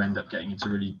 And you end up getting into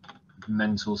really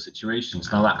mental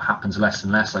situations. Now that happens less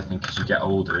and less, I think, as you get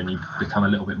older and you become a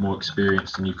little bit more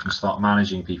experienced and you can start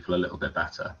managing people a little bit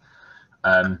better.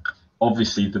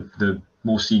 Obviously, the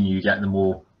more senior you get, the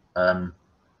more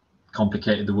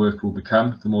complicated the work will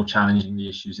become, the more challenging the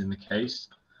issues in the case.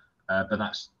 but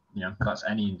that's, you know, that's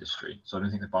any industry. So I don't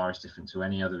think the bar is different to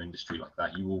any other industry like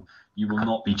that. You will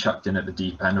not be chucked in at the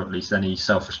deep end, or at least any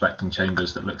self-respecting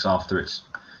chambers that looks after its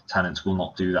tenants will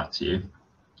not do that to you.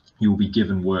 You will be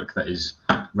given work that is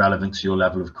relevant to your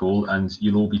level of call, and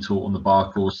you'll all be taught on the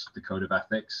bar course the code of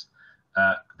ethics,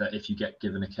 that if you get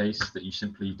given a case that you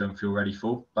simply don't feel ready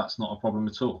for, that's not a problem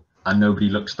at all, and nobody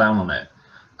looks down on it.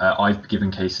 I've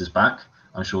given cases back.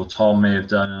 I'm sure Tom may have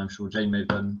done, and I'm sure Jane may have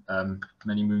done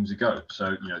many moons ago.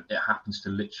 So, you know, it happens to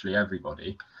literally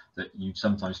everybody, that you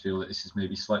sometimes feel that this is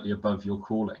maybe slightly above your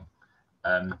calling.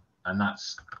 And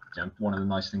that's, you know, one of the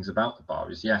nice things about the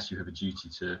bar is, yes, you have a duty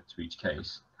to each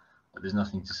case, but there's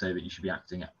nothing to say that you should be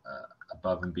acting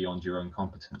above and beyond your own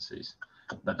competencies.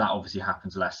 But that obviously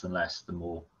happens less and less the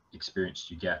more experienced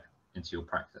you get into your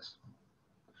practice.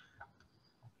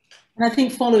 And I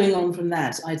think following on from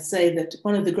that, I'd say that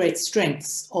one of the great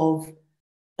strengths of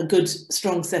a good,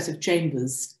 strong set of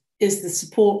chambers is the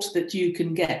support that you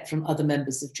can get from other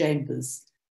members of chambers.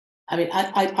 I mean,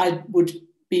 I would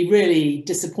be really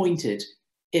disappointed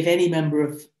if any member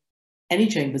of any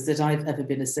chambers that I've ever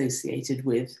been associated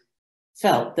with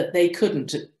felt that they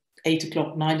couldn't at 8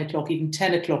 o'clock, 9 o'clock, even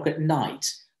 10 o'clock at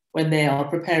night, when they are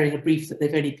preparing a brief that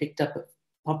they've only picked up at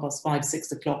 5:30,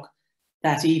 6 o'clock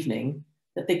that evening,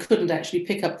 that they couldn't actually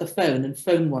pick up the phone and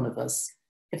phone one of us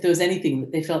if there was anything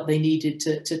that they felt they needed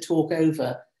to talk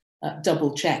over,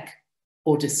 double check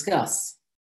or discuss.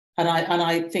 And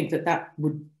I think that that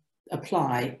would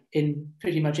apply in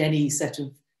pretty much any set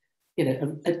of, you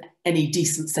know, any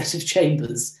decent set of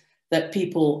chambers, that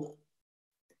people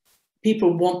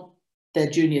want their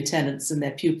junior tenants and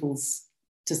their pupils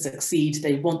to succeed.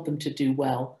 They want them to do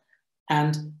well,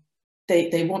 and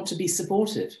they want to be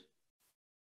supportive.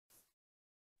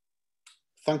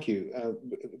 Thank you.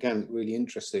 Again, really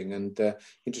interesting, and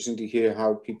interesting to hear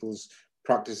how people's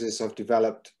practices have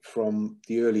developed from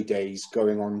the early days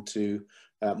going on to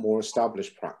more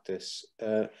established practice.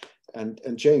 And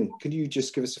Jane, could you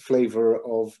just give us a flavour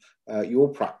of your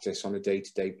practice on a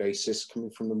day-to-day basis, coming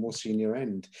from the more senior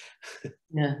end?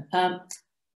 Yeah.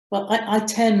 Well, I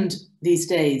tend these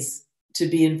days to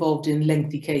be involved in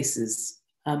lengthy cases.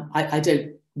 I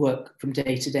don't work from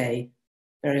day to day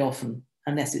very often,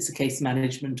 unless it's a case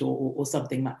management or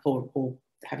something, or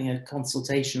having a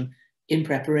consultation in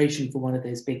preparation for one of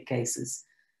those big cases.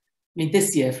 I mean,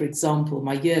 this year, for example,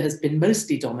 my year has been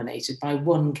mostly dominated by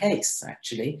one case,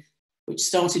 actually, which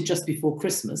started just before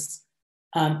Christmas.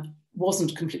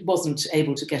 Wasn't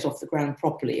able to get off the ground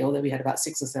properly, although we had about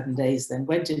 6 or 7 days then.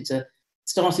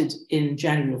 Started in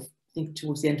January, I think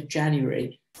towards the end of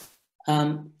January,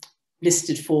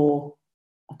 listed for,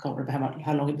 I can't remember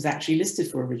how long it was actually listed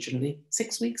for originally,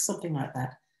 6 weeks, something like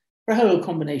that. For a whole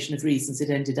combination of reasons, it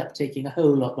ended up taking a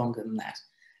whole lot longer than that.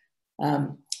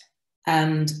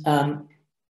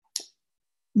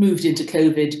 Moved into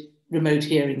COVID, remote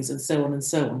hearings, and so on and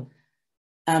so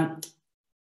on.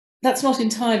 That's not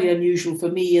entirely unusual for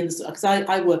me, because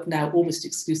I work now almost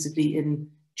exclusively in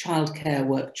childcare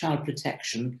work, child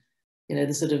protection, you know,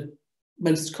 the sort of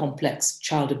most complex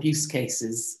child abuse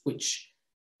cases, which,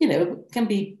 you know,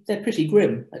 they're pretty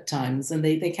grim at times, and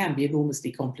they can be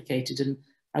enormously complicated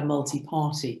and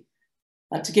multi-party.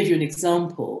 To give you an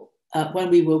example, when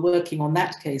we were working on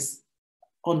that case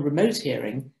on remote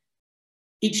hearing,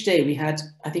 each day we had,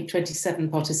 I think, 27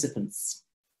 participants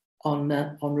on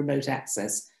remote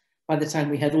access. By the time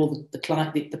we had all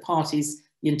the parties,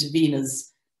 the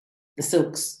interveners, the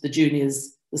silks, the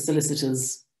juniors, the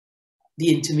solicitors,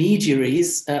 the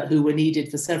intermediaries who were needed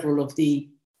for several of the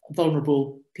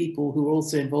vulnerable people who were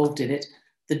also involved in it,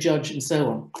 the judge, and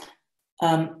so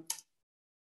on.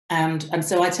 And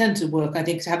so I tend to work, I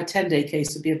think to have a 10-day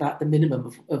case would be about the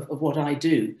minimum of what I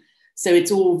do. So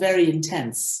it's all very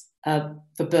intense for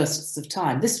bursts of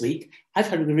time. This week, I've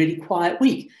had a really quiet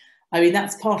week. I mean,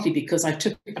 that's partly because I've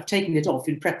taken it off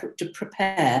to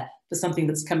prepare for something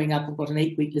that's coming up. I've got an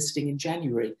 8-week listing in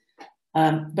January.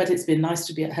 But it's been nice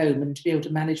to be at home and to be able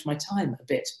to manage my time a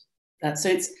bit. So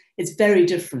it's very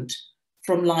different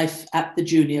from life at the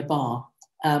junior bar.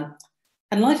 And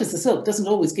life as a silk doesn't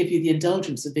always give you the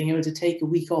indulgence of being able to take a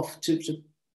week off just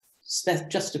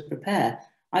to prepare.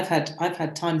 I've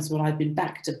had times when I've been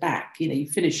back to back. You know, you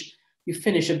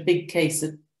finish a big case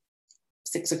at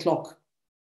 6 o'clock,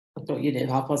 you know,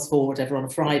 4:30, whatever, on a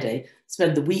Friday.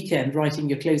 Spend the weekend writing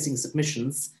your closing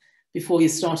submissions before you're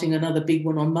starting another big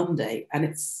one on Monday, and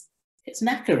it's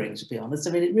knackering, to be honest.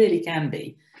 I mean, it really can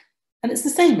be, and it's the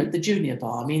same at the junior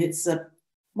bar. I mean, it's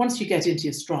once you get into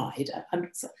your stride.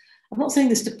 I'm not saying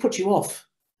this to put you off,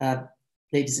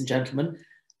 ladies and gentlemen,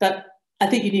 but I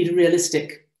think you need a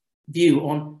realistic view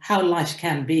on how life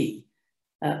can be.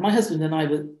 My husband and I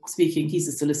were speaking, he's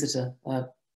a solicitor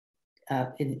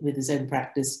with his own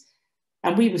practice,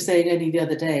 and we were saying only the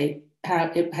other day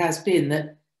how it has been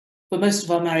that for most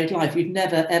of our married life, we've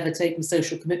never ever taken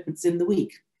social commitments in the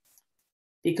week,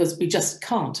 because we just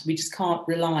can't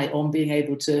rely on being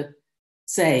able to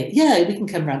say, yeah, we can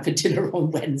come round for dinner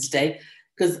on Wednesday,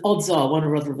 because odds are one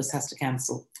or other of us has to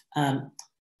cancel,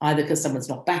 either because someone's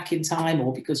not back in time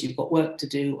or because you've got work to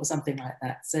do or something like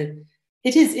that. So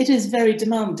it is very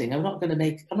demanding. I'm not going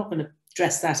to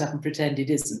dress that up and pretend it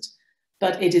isn't,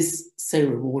 but it is so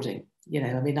rewarding. You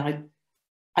know, I mean,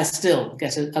 I still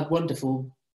get a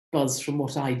wonderful buzz from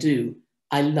what I do.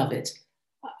 I love it.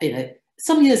 You know,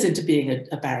 some years into being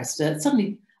a barrister,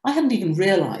 suddenly I hadn't even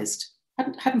realised,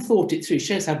 hadn't thought it through.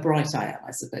 Shows how bright I am,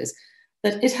 I suppose,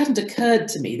 that it hadn't occurred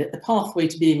to me that the pathway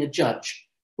to being a judge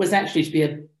was actually to be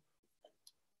a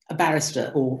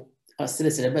barrister or a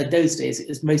solicitor. But in those days, it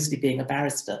was mostly being a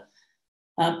barrister.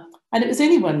 And it was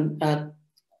only when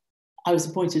I was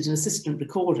appointed an assistant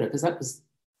recorder, because that was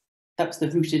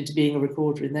the route into being a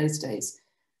recorder in those days,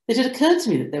 that it occurred to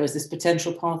me that there was this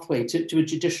potential pathway to a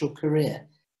judicial career.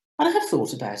 And I have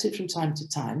thought about it from time to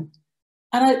time.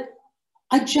 And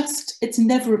it's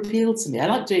never appealed to me. I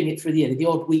like doing it for the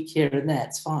odd week here and there,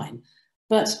 it's fine.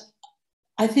 But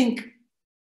I think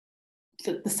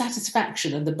that the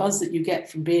satisfaction and the buzz that you get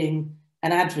from being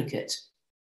an advocate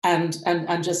and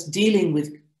just dealing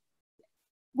with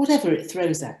whatever it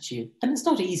throws at you, and it's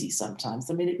not easy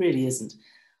sometimes, I mean, it really isn't.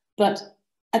 But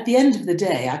at the end of the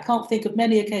day, I can't think of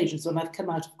many occasions when I've come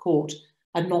out of court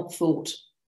and not thought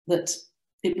that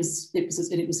it was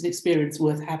an experience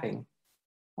worth having.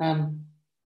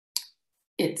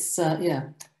 Yeah.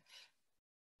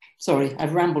 Sorry,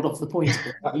 I've rambled off the point.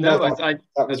 No,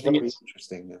 that was very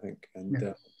interesting, I think, and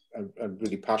yeah. I'm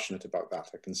really passionate about that,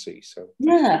 I can see. So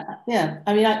yeah.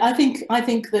 I mean, I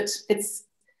think that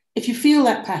if you feel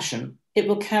that passion, it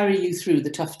will carry you through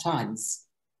the tough times.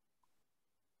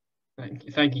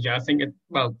 Thank you, Jo. I think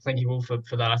thank you all for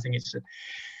that. I think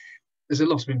there's a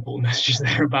lot of important messages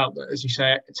there about, as you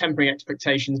say, tempering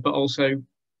expectations, but also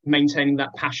maintaining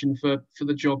that passion for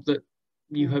the job that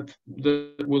you hope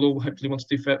that we'll all hopefully want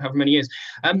to do for however many years.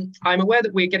 I'm aware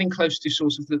that we're getting close to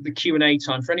sort of the Q&A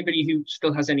time. For anybody who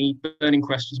still has any burning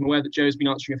questions, I'm aware that Jo's been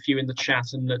answering a few in the chat,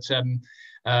 and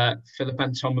that Philip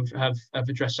and Tom have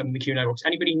addressed some of the Q&A box.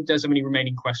 Anybody who does have any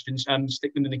remaining questions,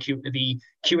 stick them in the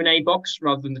Q&A box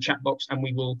rather than the chat box, and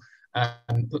we will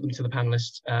put them to the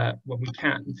panelists when we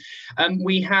can.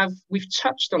 We've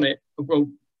touched on it. Well,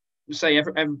 say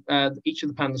each of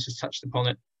the panelists has touched upon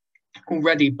it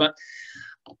already, but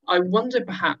I wonder,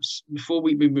 perhaps before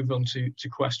we move on to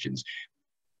questions,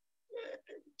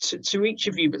 to each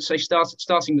of you, but say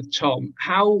starting with Tom,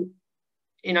 how,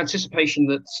 in anticipation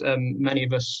that many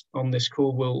of us on this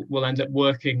call will end up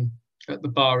working at the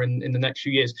bar in the next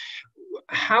few years,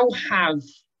 how have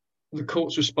the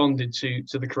courts responded to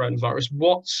the coronavirus?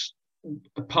 What,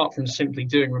 apart from simply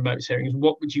doing remote hearings,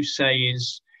 what would you say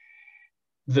is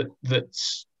that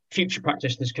future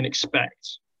practitioners can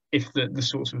expect if the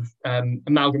sort of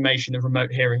amalgamation of remote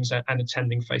hearings and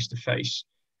attending face-to-face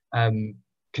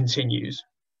continues?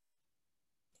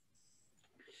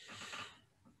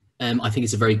 I think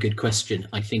it's a very good question.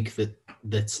 I think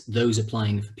that those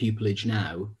applying for pupillage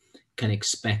now can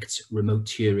expect remote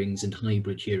hearings and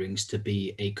hybrid hearings to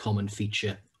be a common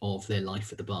feature of their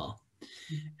life at the bar.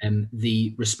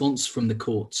 The response from the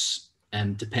courts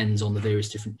depends on the various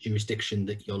different jurisdiction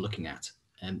that you're looking at.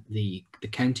 The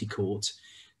county court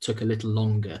took a little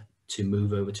longer to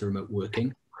move over to remote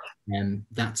working, and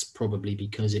that's probably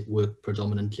because it worked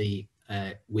predominantly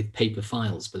with paper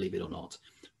files, believe it or not,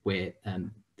 where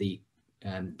the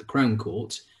Crown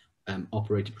Court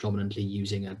operated predominantly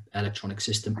using an electronic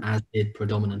system, as did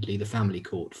predominantly the Family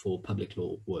Court for public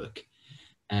law work.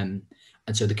 And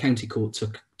so the county court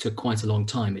took quite a long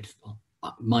time.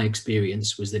 My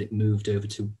experience was that it moved over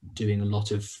to doing a lot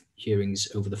of hearings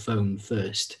over the phone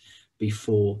first,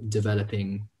 before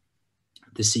developing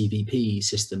the CVP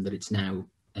system that it's now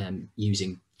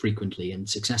using frequently and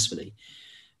successfully.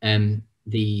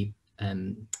 The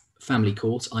Family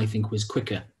Court, I think, was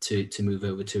quicker to move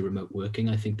over to remote working.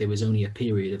 I think there was only a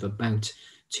period of about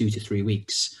 2 to 3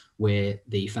 weeks where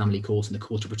the Family Court and the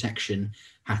Court of Protection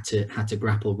had to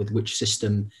grapple with which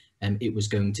system it was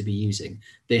going to be using.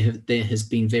 There has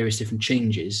been various different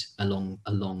changes along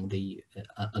the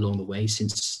way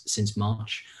since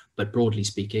March, but broadly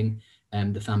speaking,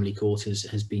 the Family Court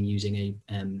has been using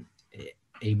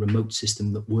a remote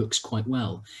system that works quite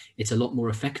well. It's a lot more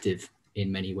effective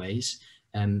in many ways.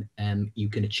 you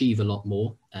can achieve a lot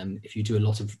more. If you do a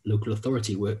lot of local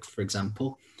authority work, for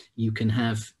example, you can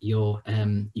have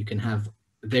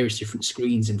various different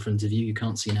screens in front of you. You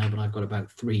can't see now, but I've got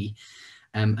about 3.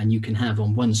 And you can have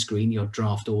on one screen your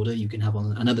draft order, you can have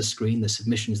on another screen the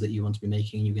submissions that you want to be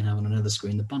making, and you can have on another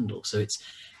screen the bundle. So it's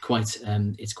quite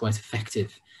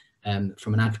effective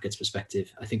from an advocate's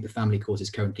perspective. I think the family court is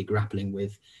currently grappling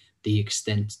with the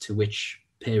extent to which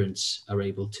parents are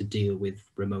able to deal with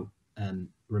remote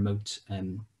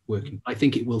working. I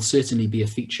think it will certainly be a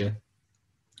feature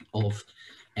of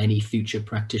any future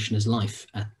practitioner's life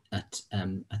at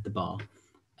the bar.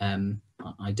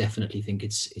 I definitely think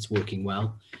it's working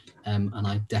well, and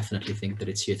I definitely think that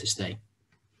it's here to stay.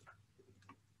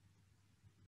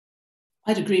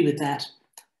 I'd agree with that.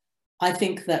 I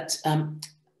think that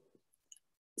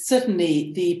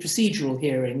certainly the procedural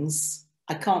hearings,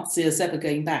 I can't see us ever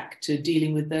going back to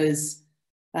dealing with those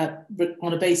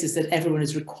on a basis that everyone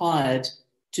is required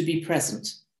to be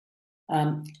present.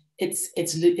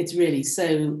 It's really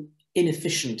so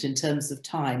inefficient in terms of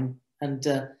time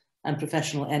and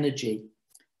professional energy.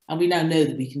 And we now know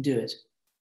that we can do it.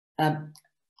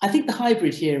 I think the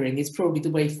hybrid hearing is probably the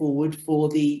way forward for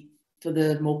the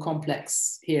more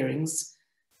complex hearings,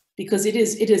 because it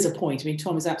is a point. I mean,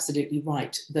 Tom is absolutely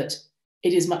right that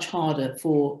it is much harder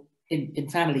for, in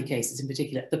family cases in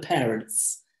particular, the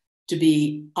parents to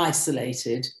be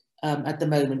isolated. At the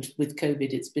moment with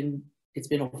COVID, it's been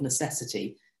of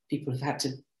necessity. People have had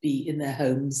to be in their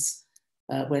homes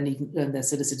when their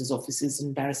solicitors' offices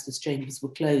and barristers' chambers were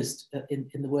closed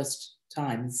in the worst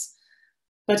times.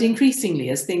 But increasingly,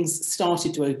 as things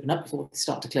started to open up before they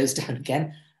start to close down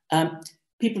again,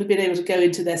 people have been able to go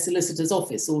into their solicitor's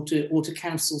office or to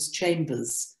counsel's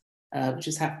chambers, which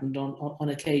has happened on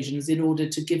occasions, in order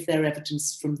to give their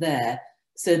evidence from there,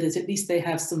 so that at least they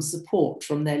have some support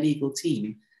from their legal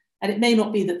team. And it may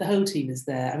not be that the whole team is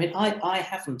there. I mean, I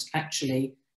haven't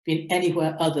actually been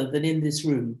anywhere other than in this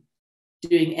room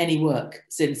doing any work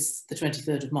since the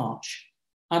 23rd of March.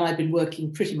 And I've been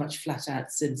working pretty much flat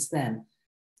out since then.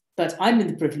 But I'm in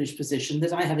the privileged position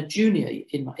that I have a junior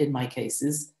in my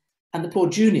cases, and the poor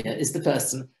junior is the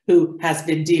person who has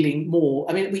been dealing more.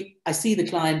 I mean, I see the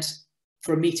client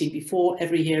for a meeting before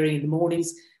every hearing in the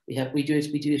mornings. We do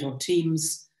it on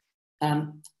Teams.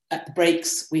 At the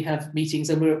breaks, we have meetings,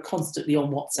 and we're constantly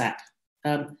on WhatsApp.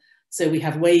 So we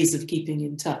have ways of keeping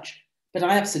in touch. But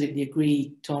I absolutely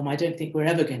agree, Tom. I don't think we're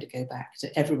ever going to go back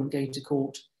to everyone going to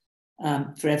court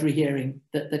for every hearing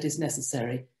that is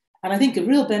necessary. And I think a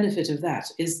real benefit of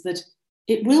that is that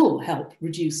it will help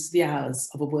reduce the hours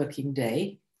of a working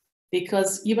day,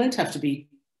 because you won't have to be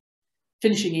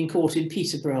finishing in court in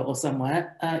Peterborough or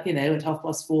somewhere, at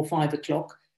 4:30, 5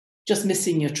 o'clock, just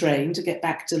missing your train to get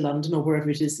back to London or wherever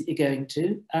it is that you're going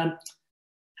to,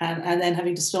 and then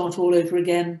having to start all over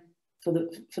again for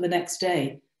the next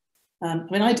day. I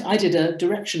mean, I did a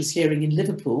directions hearing in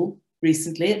Liverpool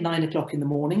recently at 9 o'clock in the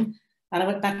morning, and I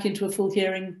went back into a full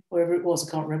hearing wherever it was.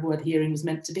 I can't remember where the hearing was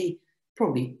meant to be.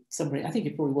 Probably somewhere. I think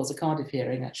it probably was a Cardiff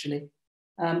hearing actually.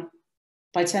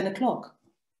 By 10 o'clock.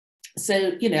 So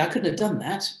I couldn't have done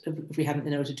that if we hadn't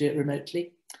been able to do it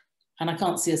remotely, and I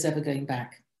can't see us ever going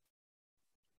back.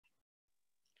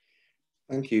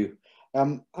 Thank you.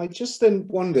 I just then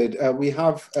wondered, we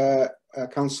have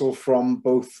counsel from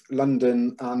both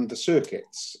London and the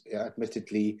circuits,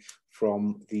 admittedly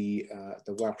from the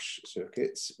Welsh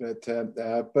circuits,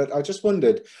 but I just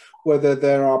wondered whether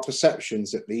there are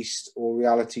perceptions, at least, or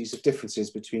realities of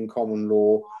differences between common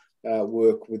law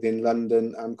work within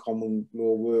London and common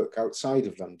law work outside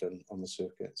of London on the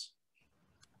circuits,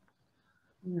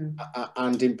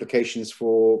 and implications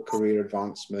for career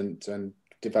advancement and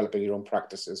developing your own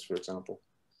practices, for example.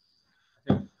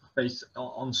 I think based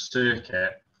on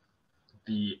circuit,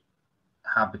 the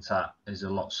habitat is a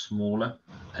lot smaller,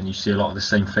 and you see a lot of the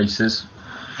same faces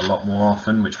a lot more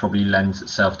often, which probably lends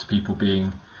itself to people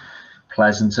being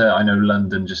pleasanter. I know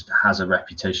London just has a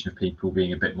reputation of people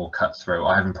being a bit more cutthroat.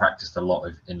 I haven't practiced a lot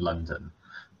in London,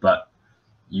 but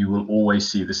you will always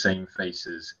see the same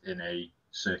faces in a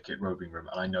circuit roving room,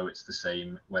 and I know it's the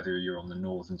same whether you're on the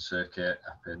northern circuit,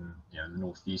 up in the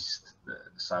northeast, the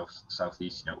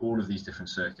southeast, all of these different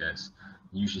circuits.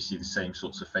 You usually see the same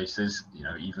sorts of faces.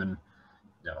 Even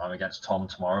I'm against Tom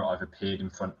tomorrow. I've appeared in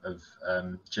front of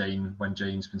Jane when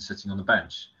Jane's been sitting on the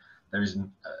bench. There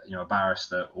isn't a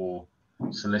barrister or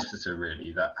solicitor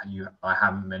really that I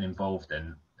haven't been involved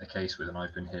in a case with, and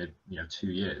I've been here 2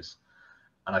 years,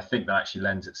 and I think that actually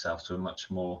lends itself to a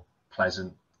much more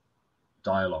pleasant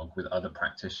dialogue with other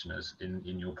practitioners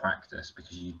in your practice,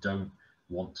 because you don't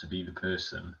want to be the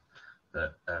person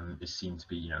that is seen to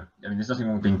be, you know, I mean, there's nothing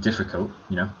wrong with being difficult,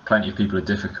 you know, plenty of people are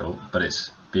difficult, but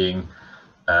it's being,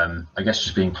 I guess,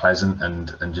 just being pleasant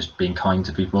and just being kind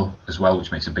to people as well,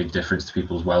 which makes a big difference to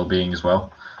people's well-being as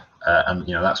well. And,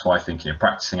 you know, that's why I think, you know,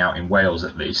 practicing out in Wales,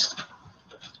 at least,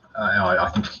 I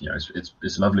think, you know,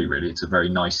 it's lovely, really. It's a very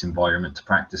nice environment to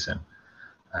practice in.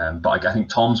 But I think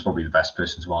Tom's probably the best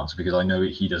person to answer, because I know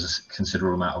he does a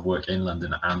considerable amount of work in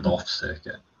London and off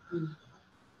circuit,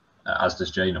 as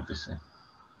does Jane, obviously.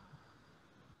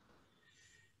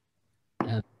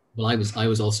 Well, I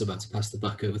was also about to pass the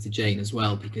buck over to Jane as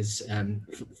well, because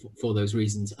for those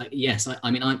reasons. Yes, I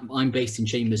mean, I'm based in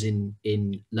Chambers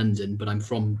in London, but I'm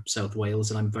from South Wales,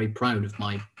 and I'm very proud of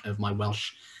my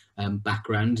Welsh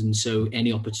background, and so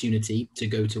any opportunity to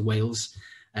go to Wales,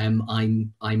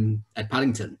 I'm at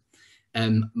Paddington.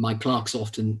 My clerks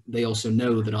they also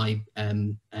know that I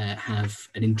have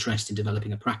an interest in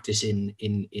developing a practice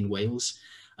in Wales,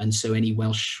 and so any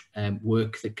Welsh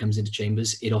work that comes into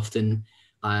Chambers,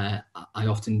 I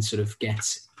often sort of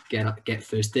get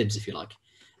first dibs, if you like.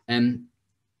 And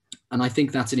I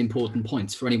think that's an important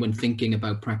point for anyone thinking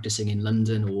about practicing in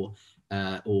London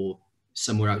or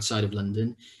somewhere outside of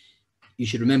London. You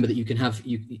should remember that you can have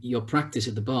your practice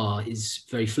at the bar is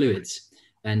very fluid,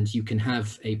 and you can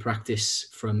have a practice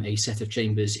from a set of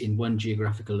chambers in one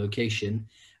geographical location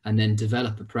and then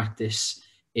develop a practice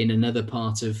in another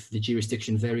part of the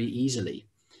jurisdiction very easily.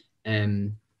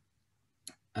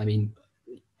 I mean,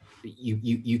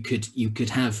 you could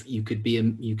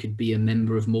be a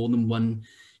member of more than one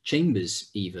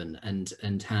chambers even,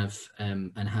 and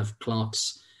have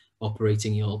clerks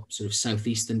operating your sort of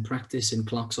southeastern practice and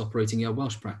clerks operating your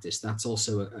Welsh practice. That's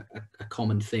also a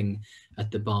common thing at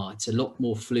the bar. It's a lot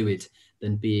more fluid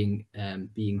than being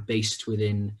based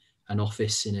within an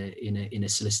office in a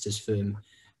solicitor's firm.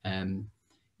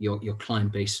 Your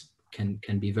client base can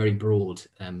be very broad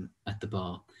at the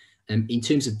bar. In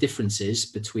terms of differences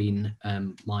between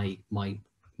my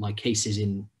cases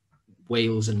in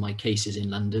Wales and my cases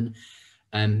in London,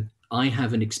 I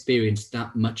haven't experienced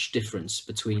that much difference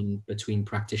between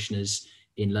practitioners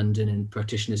in London and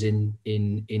practitioners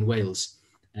in Wales.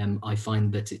 I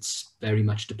find that it's very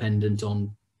much dependent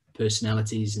on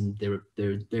personalities, and there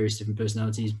are various different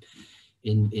personalities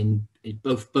in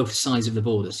both sides of the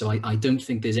border. So I don't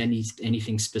think there's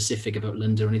anything specific about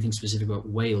London or anything specific about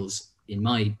Wales in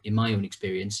my own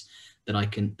experience that I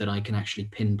can actually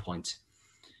pinpoint.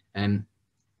 And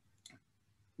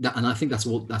I think that's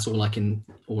all I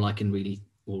can really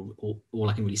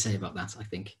say about that. I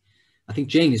think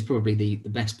Jane is probably the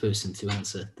best person to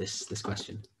answer this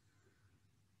question.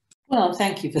 Well,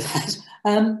 thank you for that.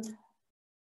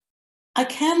 I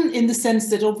can, in the sense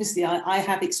that obviously I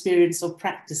have experience of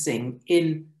practicing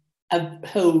in a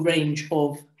whole range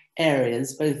of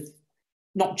areas, both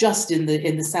not just in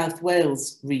the South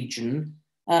Wales region,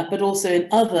 but also in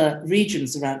other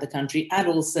regions around the country, and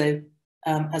also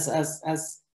as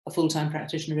a full-time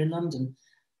practitioner in London.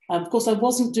 Of course, I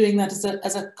wasn't doing that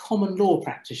as a common law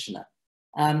practitioner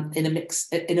with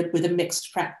a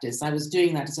mixed practice. I was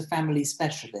doing that as a family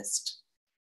specialist,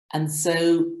 and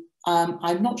so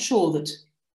I'm not sure that.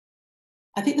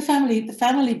 I think the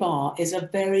family bar is a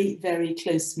very, very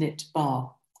close-knit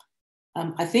bar.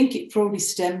 I think it probably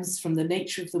stems from the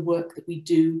nature of the work that we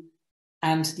do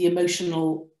and the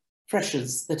emotional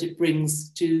pressures that it brings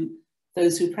to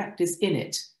those who practice in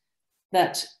it.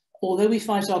 That although we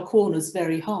fight our corners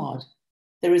very hard,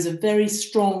 there is a very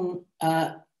strong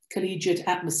collegiate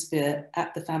atmosphere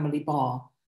at the family bar,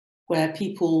 where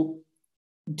people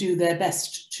do their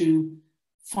best to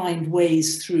find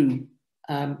ways through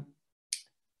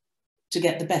to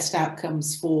get the best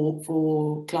outcomes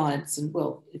for clients, and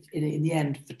well, in the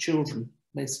end, for children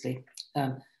mostly,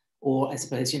 or I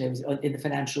suppose, you know, in the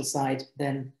financial side,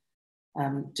 then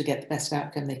to get the best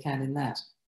outcome they can in that.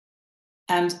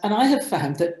 And I have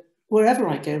found that wherever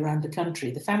I go around the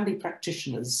country, the family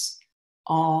practitioners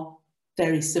are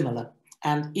very similar.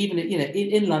 And even, you know,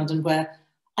 in London, where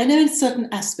I know in certain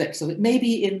aspects of it,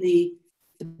 maybe in the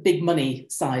big money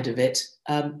side of it,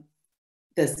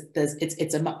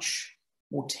 it's a much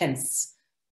more tense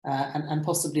and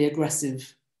possibly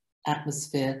aggressive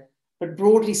atmosphere. But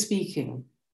broadly speaking,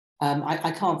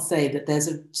 I can't say that there's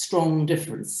a strong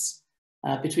difference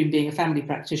between being a family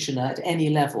practitioner at any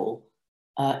level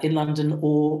in London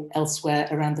or elsewhere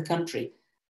around the country.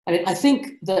 I mean, I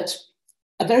think that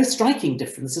a very striking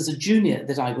difference as a junior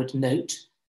that I would note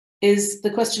is the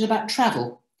question about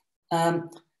travel. And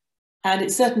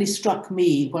it certainly struck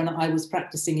me when I was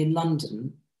practicing in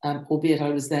London, albeit I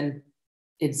was then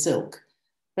in Silk.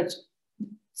 But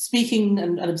speaking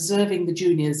and observing the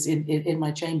juniors in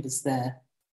my chambers there,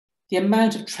 the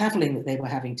amount of travelling that they were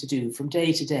having to do from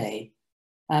day to day,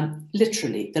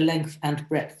 literally the length and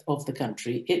breadth of the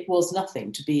country. It was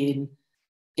nothing to be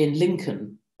in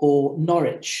Lincoln or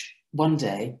Norwich one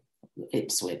day,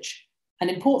 Ipswich, and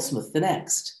in Portsmouth the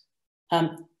next,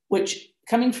 which,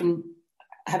 coming from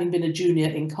having been a junior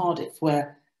in Cardiff,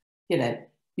 where, you know,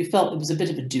 you felt it was a bit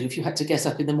of a do if you had to get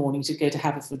up in the morning to go to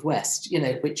Haverfordwest, you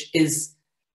know, which is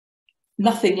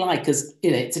nothing like, as,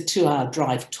 you know, it's a 2-hour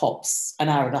drive tops, an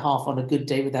hour and a half on a good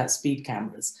day without speed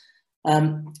cameras.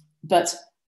 But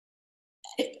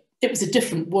it was a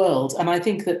different world. And I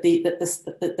think that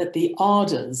the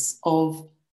ardours of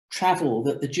travel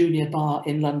that the junior bar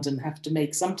in London have to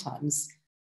make sometimes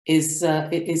is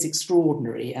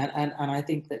extraordinary. And I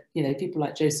think that, you know, people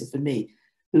like Joseph and me,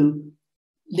 who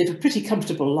live a pretty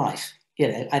comfortable life, you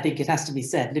know, I think it has to be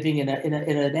said, living in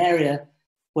an area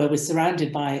where we're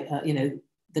surrounded by, you know,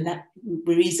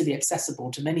 we're easily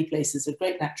accessible to many places of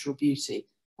great natural beauty.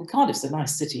 And Cardiff's a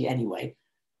nice city anyway.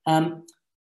 And,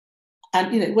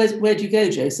 you know, where do you go,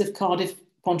 Joseph? Cardiff,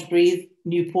 Pontypridd,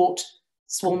 Newport,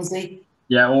 Swansea?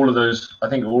 Yeah, all of those, I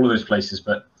think all of those places,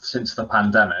 but since the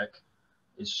pandemic,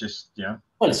 it's just, you know.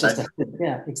 Well, it's just,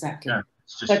 yeah, exactly. Yeah,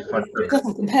 it's just but it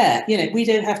doesn't compare. You know, we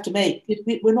don't have to make,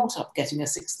 we're not up getting a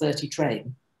 6:30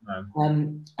 train. No.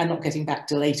 And not getting back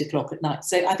till 8 o'clock at night.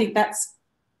 So I think that's,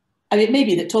 I mean,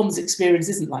 maybe that Tom's experience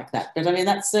isn't like that, but I mean,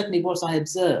 that's certainly what I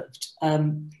observed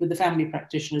with the family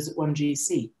practitioners at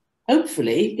 1GC.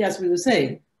 Hopefully, as we were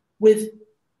saying, with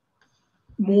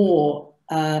more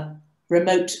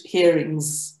remote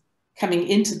hearings coming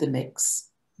into the mix,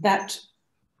 that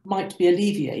might be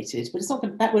alleviated, but it's not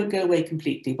going, that won't go away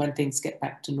completely when things get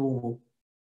back to normal.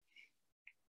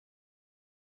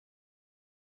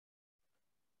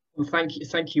 Well,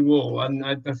 thank you all, and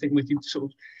I think we can sort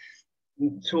of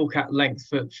talk at length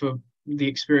for the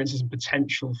experiences and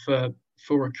potential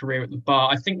for a career at the bar.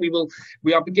 I think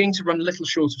we are beginning to run a little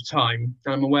short of time.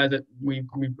 I'm aware that we've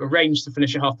arranged to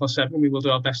finish at 7:30. We will do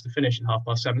our best to finish at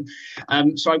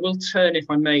 7:30. So I will turn, if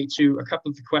I may, to a couple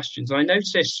of the questions. I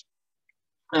notice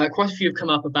quite a few have come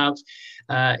up about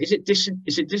is it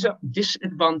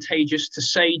disadvantageous to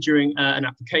say during an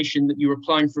application that you're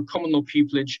applying for a common law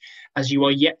pupillage, as you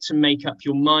are yet to make up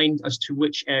your mind as to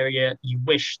which area you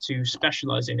wish to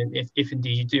specialise in, and if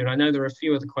indeed you do. And I know there are a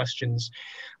few other questions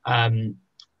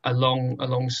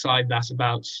alongside that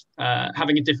about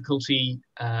having a difficulty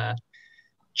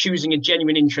choosing a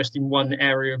genuine interest in one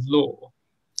area of law.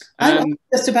 I'm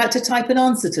just about to type an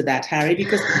answer to that, Harry,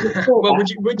 because well, would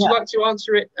you like to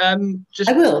answer it? Just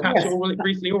I will, perhaps yes.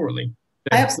 Briefly orally.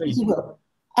 I absolutely will.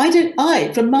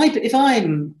 If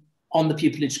I'm on the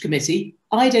pupillage committee,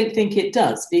 I don't think it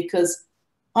does, because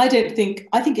I think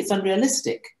it's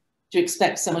unrealistic to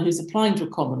expect someone who's applying to a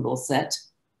common law set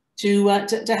to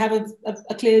have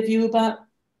a clear view about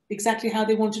exactly how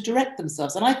they want to direct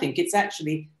themselves. And I think it's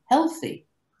actually healthy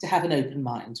to have an open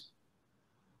mind.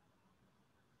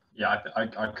 Yeah,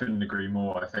 I couldn't agree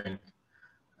more. I think,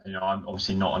 you know, I'm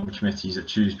obviously not on committees that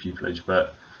choose pupillage,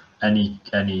 but any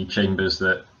chambers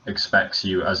that expects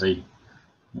you as a, you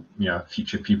know,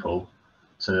 future pupil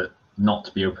to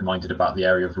not be open-minded about the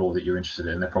area of law that you're interested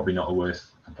in, they're probably not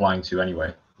worth applying to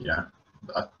anyway. You know,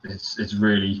 it's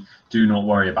really, do not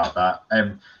worry about that.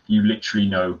 You literally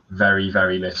know very,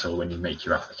 very little when you make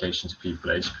your application to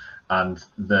pupillage, and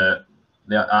the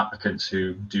applicants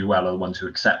who do well are the ones who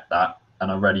accept that and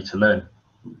are ready to learn.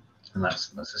 And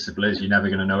that's as simple as, you're never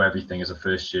going to know everything as a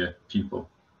first year pupil,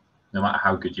 no matter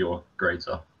how good your grades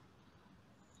are.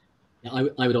 Yeah,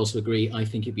 I would also agree. I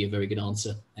think it'd be a very good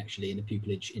answer, actually, in a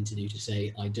pupillage interview to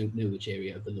say, I don't know which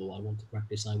area of the law I want to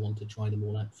practice. I want to try them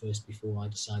all out first before I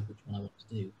decide which one I want to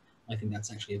do. I think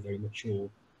that's actually a very mature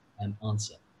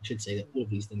answer. I should say that all of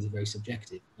these things are very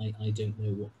subjective. I don't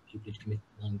know what the pupillage committee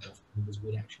members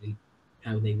would actually,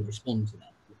 how they would respond to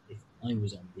that. If I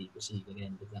was on the receiving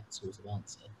end of that sort of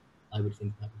answer, I would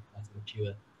think that would be quite a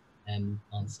mature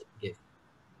answer to give.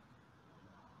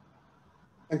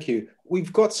 Thank you.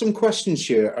 We've got some questions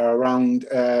here around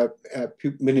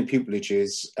mini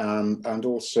pupillages and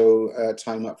also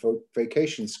time up for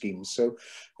vacation schemes. So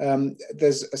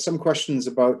there's some questions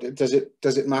about, does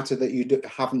it matter that you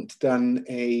haven't done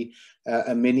a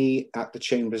mini at the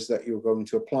chambers that you're going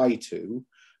to apply to?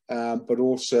 But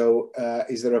also,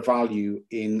 is there a value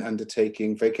in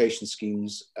undertaking vacation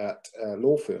schemes at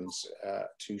law firms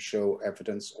to show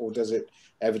evidence, or does it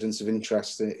evidence of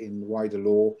interest in wider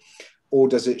law, or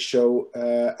does it show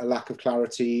a lack of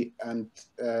clarity and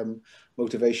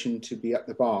motivation to be at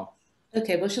the bar?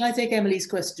 Okay, well, shall I take Emily's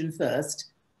question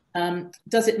first?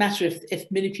 Does it matter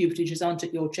if mini pupillages aren't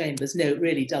at your chambers? No, it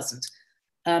really doesn't.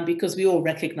 because we all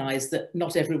recognise that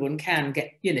not everyone can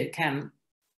can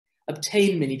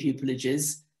obtain mini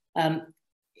pupillages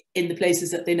in the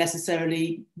places that they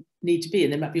necessarily need to be,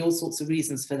 and there might be all sorts of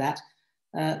reasons for that.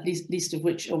 Least of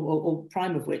which, or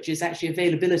prime of which, is actually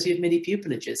availability of mini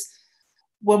pupillages.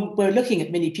 When we're looking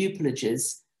at mini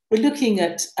pupillages, we're looking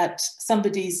at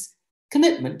somebody's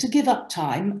commitment to give up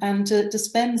time and to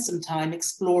spend some time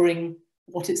exploring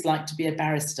what it's like to be a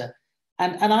barrister.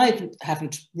 And I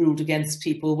haven't ruled against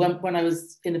people. When I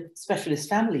was in a specialist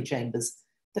family chambers,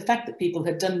 the fact that people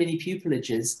had done mini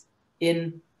pupillages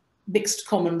in mixed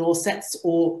common law sets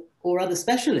or other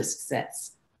specialist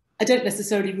sets, I don't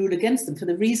necessarily rule against them, for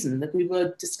the reason that we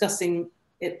were discussing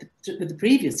it with the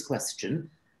previous question,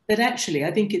 that actually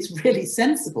I think it's really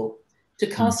sensible to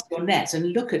cast your net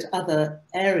and look at other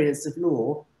areas of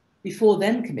law before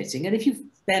then committing. And if you've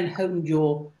then honed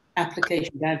your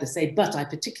application down to say, but I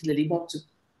particularly want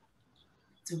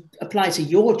to apply to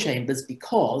your chambers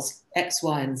because X,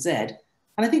 Y, and Z.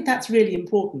 And I think that's really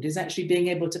important, is actually being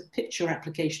able to pitch your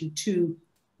application to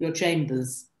your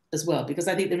chambers as well, because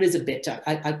I think there is a bit,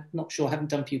 I'm not sure, I haven't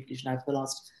done pupillage now for the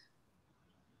last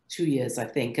 2 years, I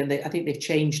think, and I think they've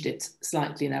changed it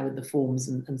slightly now with the forms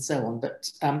and so on.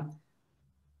 But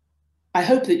I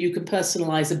hope that you can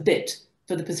personalise a bit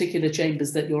for the particular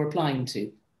chambers that you're applying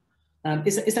to.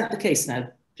 Is that the case now,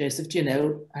 Joseph? Do you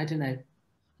know? I don't know.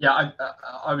 Yeah,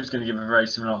 I was going to give a very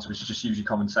similar answer, which is just usually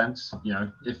common sense. You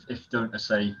know, if don't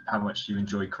say how much you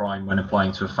enjoy crime when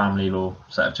applying to a family law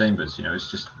set of chambers, you know,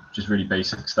 it's just really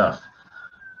basic stuff.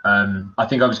 I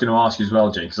think I was going to ask you as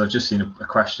well, Jane, because I've just seen a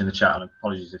question in the chat, and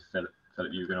apologies if Philip,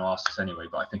 you were going to ask this anyway,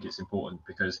 but I think it's important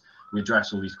because we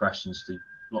address all these questions to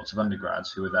lots of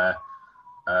undergrads who are there,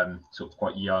 sort of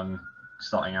quite young,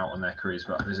 starting out on their careers.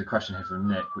 But there's a question here from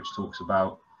Nick, which talks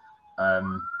about,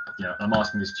 you know, I'm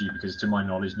asking this to you because to my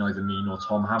knowledge, neither me nor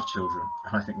Tom have children.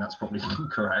 And I think that's probably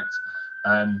incorrect.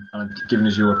 And given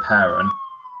as you're a parent,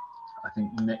 I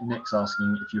think Nick's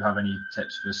asking if you have any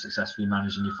tips for successfully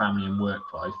managing your family and work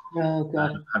life. Oh,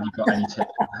 God. Have you got any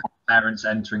tips for parents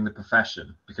entering the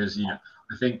profession? Because, you know,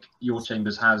 I think your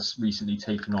chambers has recently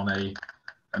taken on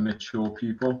a mature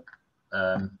pupil.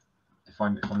 If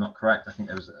I'm not correct, I think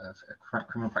there was a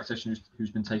criminal practitioner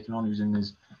who's been taken on, who's in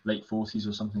his late 40s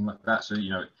or something like that. So, you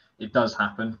know, it does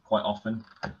happen quite often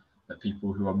that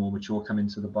people who are more mature come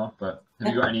into the bar. But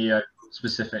have you got any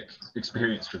specific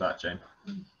experience with that, Jane?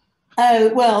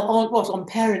 Oh, well,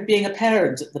 on being a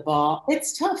parent at the bar,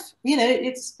 it's tough. You know,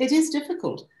 it is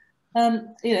difficult.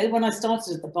 You know, when I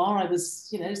started at the bar, I was,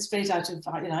 you know, straight out of,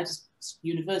 you know, I just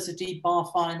university, bar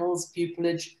finals,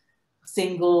 pupillage,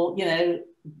 single, you know,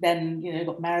 then, you know,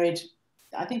 got married.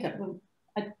 I think I'd been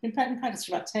in practice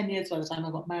for about 10 years by the time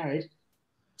I got married.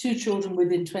 2 children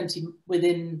within 20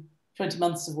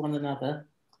 months of one another.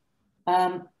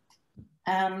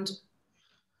 And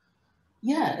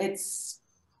yeah,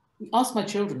 ask my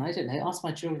children, I don't know, ask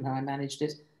my children how I managed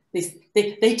it.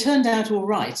 They turned out all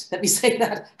right, let me say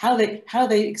that. How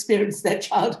they experienced their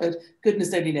childhood,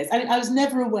 goodness only knows. I mean, I was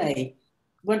never away.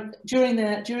 During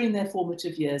their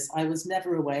formative years, I was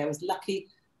never away. I was lucky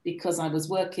because I was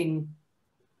working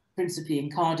principally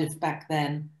in Cardiff back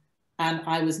then, and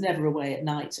I was never away at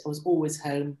night. I was always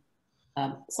home.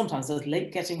 Sometimes I was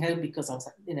late getting home because I was,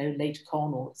 you know, late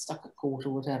con or stuck at court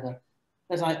or whatever.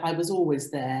 But I was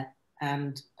always there,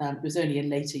 and it was only in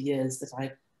later years that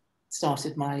I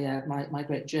started my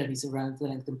great journeys around the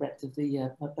length and breadth of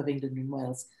of England and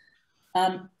Wales.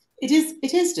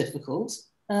 It is difficult.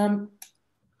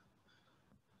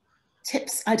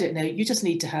 Tips, I don't know. You just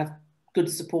need to have good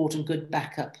support and good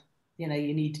backup. You know,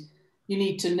 you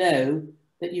need to know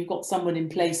that you've got someone in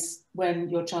place when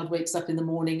your child wakes up in the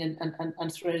morning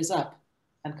and throws up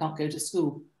and can't go to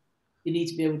school. You need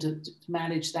to be able to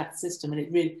manage that system, and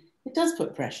it does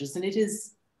put pressures, and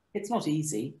it's not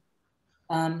easy.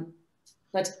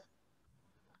 But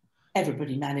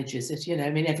everybody manages it, you know. I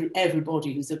mean,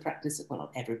 everybody who's a practice, well,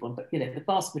 not everyone, but, you know, the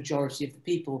vast majority of the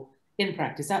people in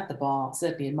practice at the bar,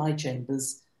 certainly in my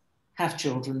chambers, have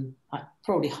children.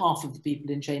 Probably half of the people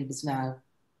in chambers now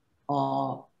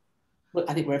are, well,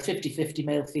 I think we're a 50-50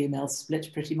 male-female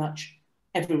split pretty much.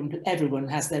 Everyone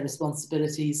has their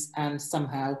responsibilities, and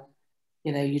somehow,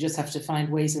 you know, you just have to find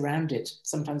ways around it.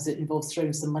 Sometimes it involves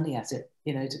throwing some money at it,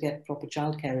 you know, to get proper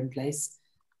childcare in place.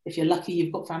 If you're lucky,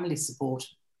 you've got family support,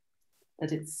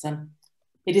 but it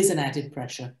is an added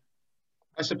pressure.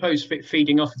 I suppose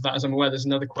feeding off of that, as I'm aware, there's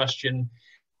another question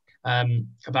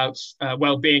about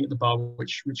well-being at the bar,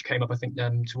 which came up, I think,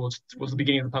 towards the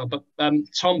beginning of the panel. But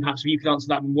Tom, perhaps if you could answer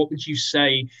that, what would you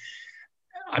say?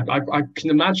 I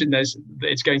can imagine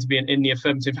it's going to be in the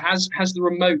affirmative. Has the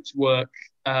remote work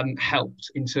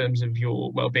helped in terms of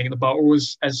your well-being at the bar, or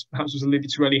as perhaps was alluded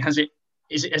to earlier, has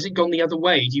it gone the other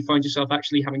way? Do you find yourself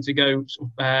actually having to go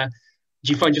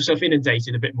do you find yourself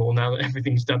inundated a bit more now that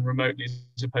everything's done remotely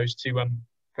as opposed to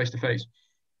face to face?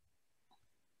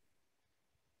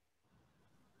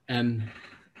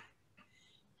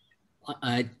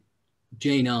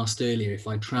 Jane asked earlier if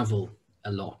I travel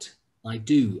a lot. I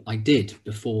did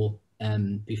before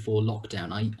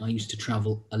lockdown. I used to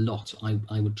travel a lot.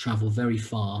 I would travel very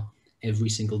far every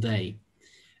single day.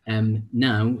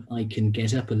 Now I can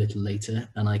get up a little later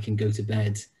and I can go to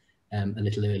bed a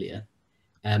little earlier.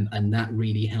 And that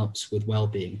really helps with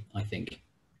well-being, I think.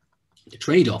 The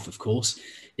trade-off, of course,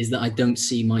 is that I don't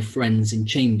see my friends in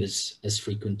chambers as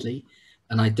frequently,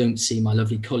 and I don't see my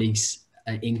lovely colleagues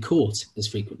in court as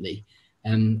frequently.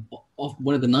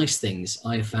 One of the nice things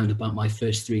I have found about my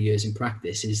first 3 years in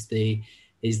practice is the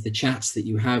chats that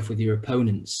you have with your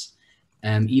opponents,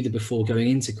 either before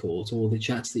going into court, or the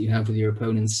chats that you have with your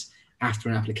opponents after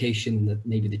an application that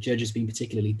maybe the judge has been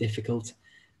particularly difficult,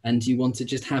 and you want to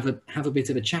just have a bit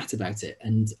of a chat about it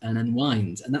and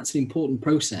unwind. And that's an important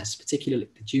process, particularly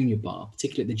at the junior bar,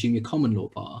 particularly at the junior common law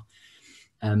bar.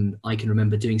 I can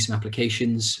remember doing some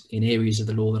applications in areas of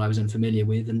the law that I was unfamiliar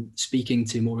with and speaking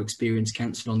to more experienced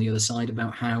counsel on the other side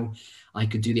about how I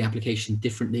could do the application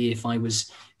differently if I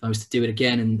was to do it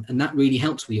again. And that really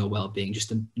helps with your well-being, just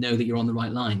to know that you're on the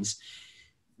right lines.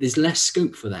 There's less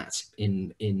scope for that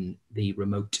in the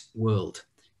remote world.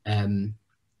 And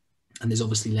there's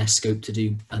obviously less scope to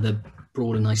do other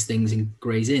broader nice things in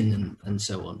Gray's Inn and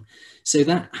so on. So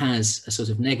that has a sort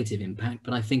of negative impact,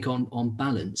 but I think on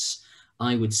balance,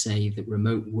 I would say that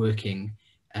remote working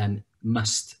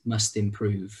must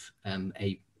improve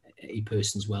a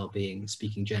person's well-being,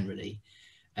 speaking generally.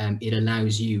 It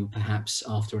allows you, perhaps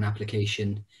after an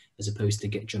application, as opposed to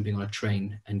jumping on a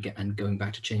train and going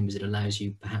back to chambers, it allows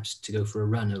you perhaps to go for a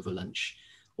run over lunch,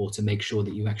 or to make sure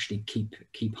that you actually keep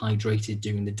hydrated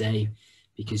during the day,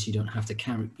 because you don't have to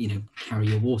carry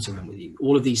your water around with you.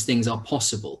 All of these things are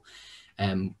possible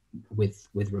with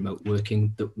remote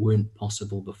working that weren't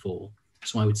possible before.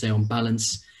 So I would say on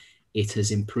balance, it has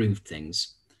improved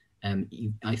things.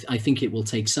 I think it will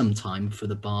take some time for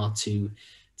the bar to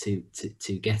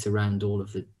get around all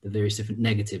of the various different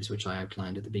negatives which I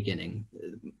outlined at the beginning,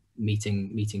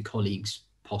 meeting colleagues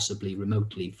possibly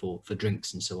remotely for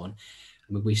drinks and so on.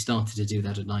 I mean, we started to do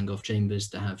that at Langhoff Chambers,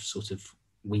 to have sort of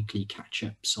weekly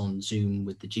catch-ups on Zoom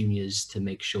with the juniors to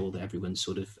make sure that everyone's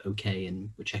sort of okay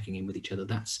and we're checking in with each other.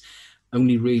 That's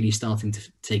only really starting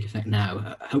to take effect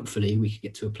now. Hopefully we could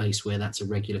get to a place where that's a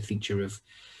regular feature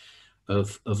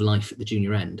of life at the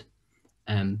junior end.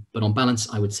 But on balance,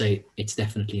 I would say it's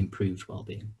definitely improved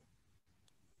well-being.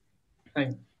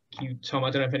 Thank you, Tom. I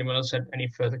don't know if anyone else had any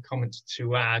further comments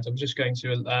to add. I'm just going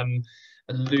to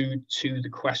allude to the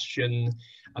question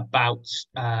about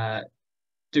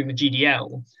doing the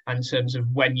GDL, and in terms of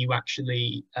when you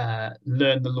actually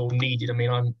learn the law needed. I mean,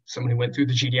 I'm someone who went through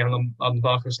the GDL on the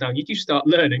Bar Course now. You do start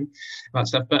learning about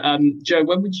stuff. But Joe,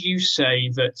 when would you say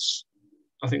that,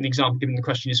 I think the example given in the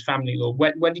question is family law.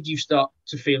 When did you start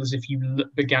to feel as if you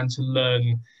began to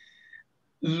learn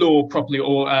law properly,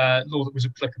 or law that was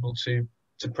applicable to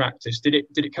practice? Did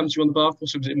it come to you on the Bar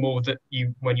Course, or was it more that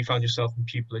when you found yourself in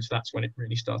pupillage, that's when it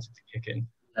really started to kick in?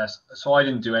 Yes, so I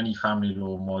didn't do any family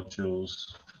law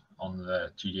modules on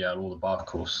the GDL or the Bar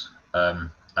Course,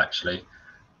 actually,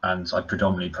 and I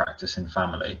predominantly practice in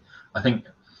family. I think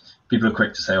people are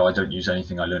quick to say, oh, I don't use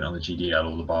anything I learned on the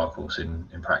GDL or the Bar Course in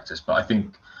practice, but I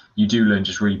think you do learn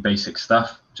just really basic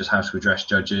stuff, just how to address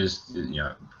judges,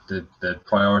 the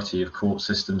priority of court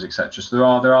systems, etc. So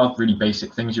there are really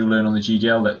basic things you'll learn on the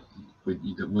GDL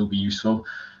that will be useful.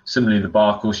 Similarly, the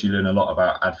Bar Course, you learn a lot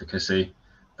about advocacy.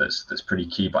 That's pretty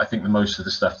key. But I think the most of the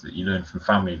stuff that you learn from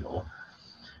family law,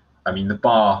 I mean, the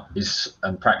bar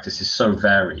and practice is so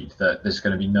varied that there's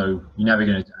going to be you're never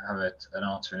going to have an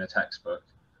answer in a textbook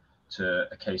to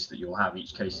a case that you'll have.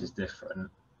 Each case is different.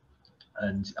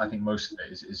 And I think most of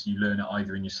it is you learn it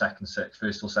either in your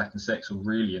first or second six, or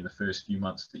really in the first few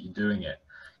months that you're doing it,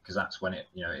 because that's when it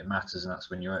matters, and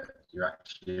that's when you're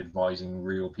actually advising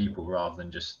real people rather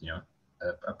than just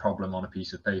a problem on a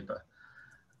piece of paper.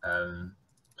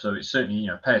 So it's certainly,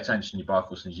 pay attention to your Bar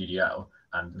Course and GDL,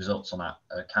 and results on that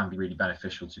can be really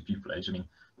beneficial to pupillage. I mean,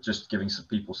 just giving some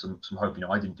people some hope.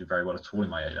 I didn't do very well at all in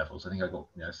my A levels. I think I got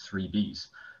 3 Bs,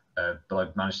 but I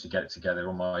managed to get it together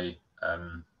on my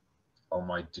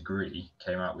degree.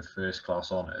 Came out with first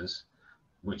class honours,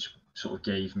 which sort of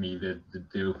gave me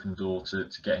the open door to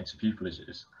get into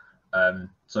pupillages.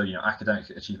 So academic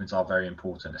achievements are very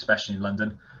important, especially in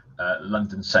London.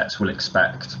 London sets will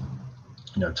expect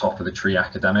top of the tree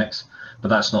academics. But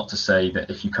that's not to say that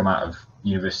if you come out of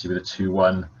university with a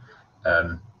 2-1,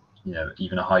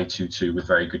 even a high 2-2 with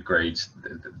very good grades,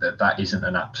 that isn't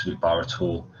an absolute bar at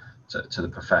all to the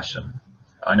profession.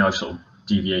 I know I've sort of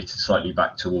deviated slightly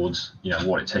back towards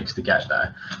what it takes to get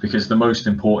there, because the most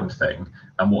important thing,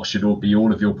 and what should be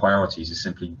all of your priorities, is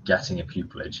simply getting a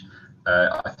pupillage.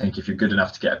 I think if you're good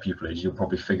enough to get a pupillage, you'll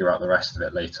probably figure out the rest of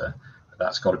it later.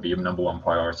 That's got to be your number one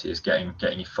priority, is getting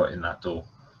your foot in that door.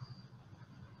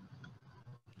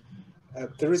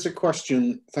 There is a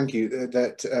question, thank you,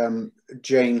 that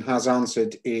Jane has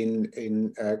answered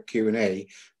in Q&A,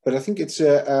 but I think it's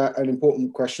an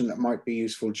important question that might be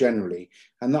useful generally,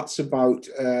 and that's about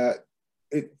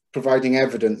providing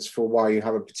evidence for why you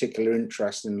have a particular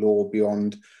interest in law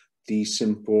beyond the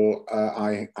simple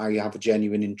I have a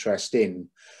genuine interest in,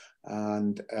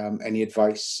 and any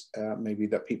advice maybe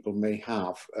that people may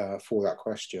have for that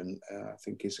question. I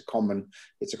think it's a common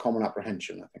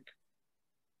apprehension, I think.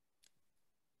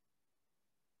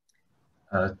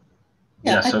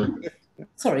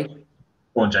 Sorry.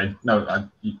 Go on, Jane. No,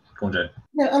 go on, Jane.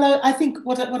 No, although I think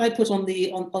what I put on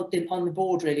the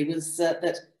board really was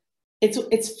that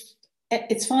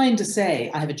it's fine to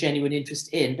say I have a genuine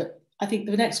interest in, but I think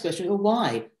the next question, well,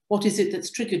 why? What is it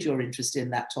that's triggered your interest in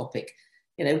that topic?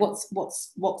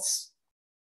 What's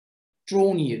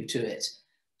drawn you to it?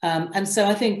 And so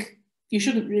I think you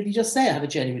shouldn't really just say I have a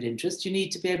genuine interest. You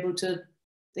need to be able to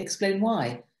explain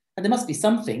why. And there must be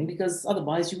something, because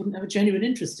otherwise you wouldn't have a genuine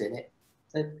interest in it.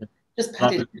 So just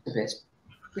pad it a bit.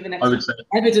 I would say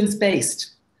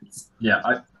evidence-based. Yeah,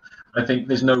 I think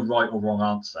there's no right or wrong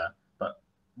answer, but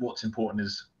what's important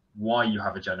is why you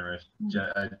have a genuine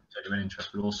interest,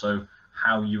 but also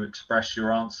how you express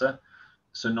your answer.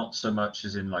 So not so much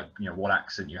as in what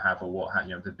accent you have or what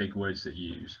the big words that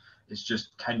you use. It's just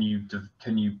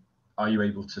are you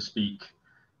able to speak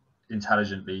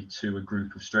intelligently to a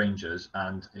group of strangers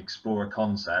and explore a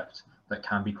concept that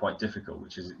can be quite difficult,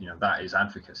 which is that is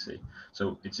advocacy.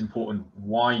 So it's important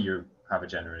why you have a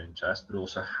genuine interest, but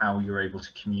also how you're able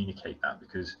to communicate that,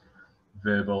 because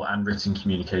verbal and written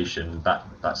communication,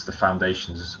 that's the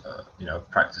foundations of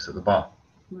practice at the bar.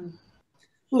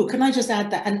 Oh, can I just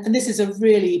add that, and this is a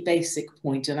really basic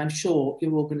point, and I'm sure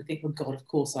you're all going to think, oh God, of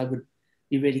course I would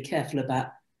be really careful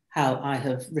about how I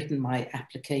have written my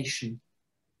application.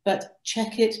 But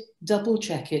check it, double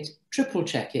check it, triple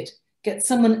check it, get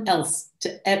someone else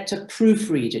to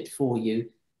proofread it for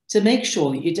you, to make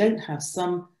sure that you don't have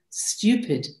some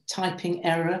stupid typing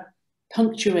error,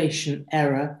 punctuation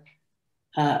error,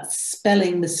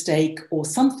 spelling mistake, or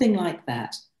something like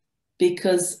that.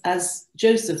 Because as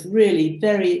Joseph really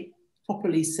very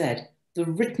properly said, the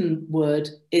written word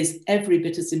is every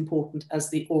bit as important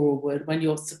as the oral word. When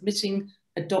you're submitting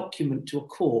a document to a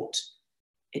court,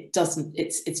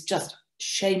 it's just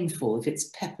shameful if it's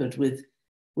peppered with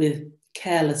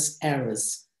careless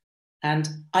errors. And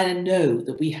I know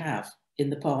that we have in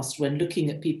the past, when looking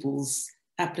at people's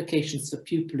applications for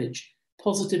pupillage,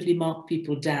 positively marked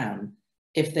people down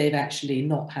if they've actually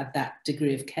not had that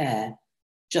degree of care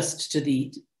just to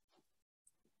the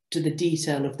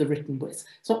detail of the written words.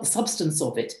 It's not the substance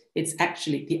of it, it's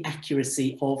actually the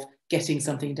accuracy of getting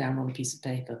something down on a piece of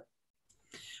paper.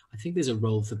 I think there's a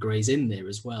role for Gray's Inn there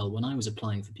as well. When I was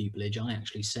applying for pupillage, I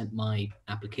actually sent my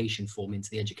application form into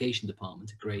the education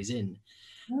department at Gray's Inn.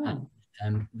 Oh.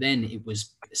 And then it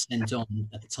was sent on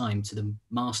at the time to the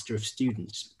Master of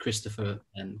Students, Christopher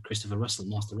Russell,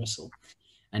 Master Russell.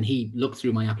 And he looked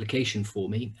through my application for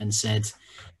me and said,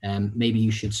 maybe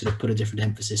you should sort of put a different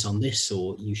emphasis on this,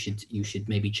 or you should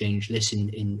maybe change this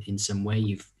in some way.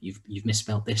 You've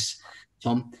misspelled this,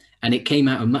 Tom. And it came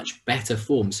out a much better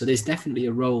form. So there's definitely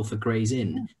a role for Gray's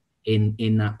Inn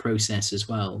in that process as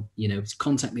well.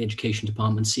 Contact the education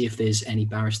department, see if there's any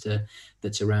barrister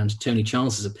that's around. Tony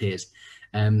Charles has appeared.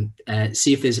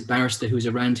 See if there's a barrister who's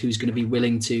around who's going to be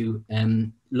willing to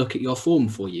look at your form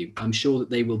for you. I'm sure that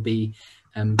they will be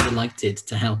delighted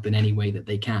to help in any way that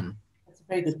they can. That's a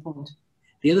very good point.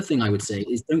 The other thing I would say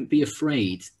is don't be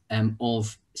afraid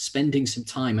of spending some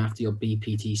time after your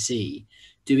BPTC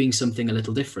doing something a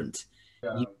little different.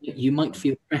 Yeah. You might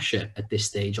feel pressure at this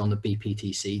stage on the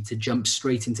BPTC to jump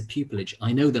straight into pupillage.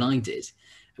 I know that I did.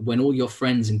 When all your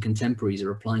friends and contemporaries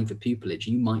are applying for pupillage,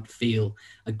 you might feel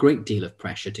a great deal of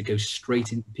pressure to go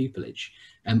straight into pupillage.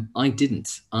 I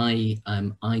didn't. I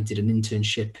did an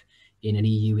internship in an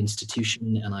EU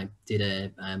institution, and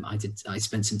I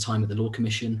spent some time at the Law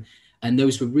Commission, and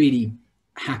those were really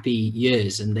happy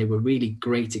years, and they were really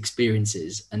great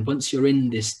experiences. And once you're in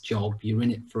this job, you're in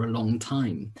it for a long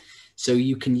time. So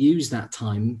you can use that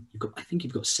time. I think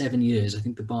you've got 7 years. I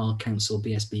think the Bar Council,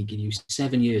 BSB, give you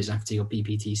 7 years after your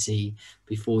PPTC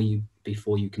before you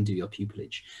can do your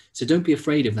pupillage. So don't be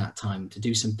afraid of that time to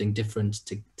do something different,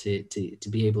 to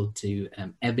be able to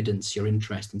evidence your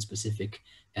interest in specific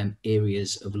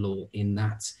areas of law in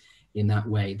that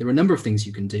way. There are a number of things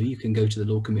you can do. You can go to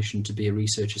the Law Commission to be a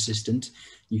research assistant.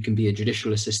 You can be a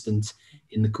judicial assistant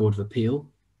in the Court of Appeal.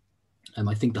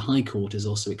 I think the High Court has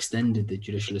also extended the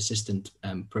judicial assistant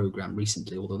programme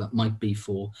recently, although that might be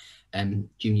for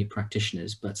junior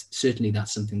practitioners, but certainly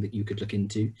that's something that you could look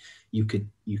into. You could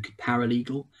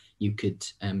paralegal, you could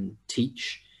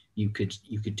teach, you could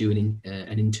do an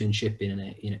internship in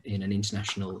an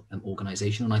international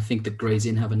organisation, and I think that Gray's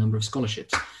Inn have a number of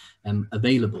scholarships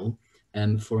available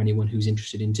for anyone who's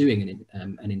interested in doing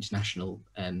an international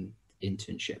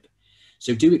internship.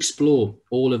 So do explore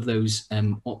all of those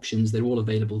options. They're all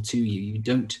available to you. You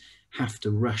don't have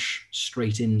to rush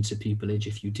straight into pupillage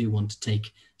if you do want to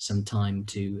take some time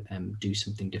to do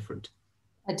something different.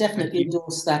 I definitely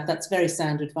endorse that. That's very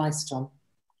sound advice, Tom.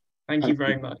 Thank you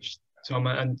very much, Tom,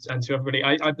 and to everybody.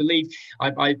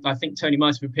 I think Tony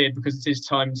might have appeared because it is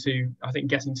time to, I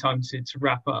think, getting time to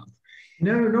wrap up.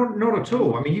 No, not at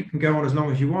all. I mean, you can go on as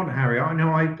long as you want, Harry. I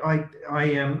know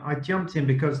I jumped in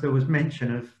because there was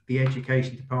mention of the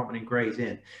education department in Gray's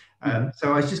Inn.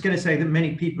 So I was just going to say that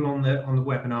many people on the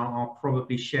webinar are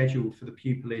probably scheduled for the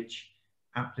pupillage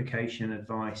application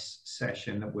advice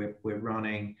session that we're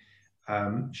running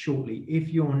shortly. If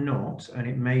you're not, and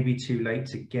it may be too late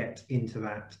to get into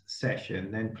that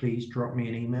session, then please drop me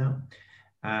an email.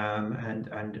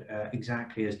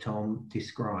 Exactly as Tom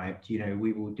described, you know,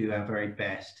 we will do our very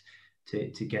best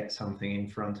to get something in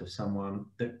front of someone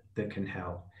that can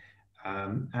help.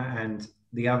 And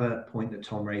the other point that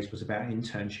Tom raised was about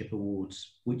internship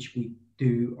awards, which we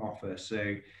do offer.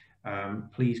 So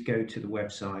please go to the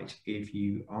website if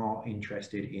you are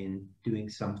interested in doing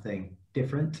something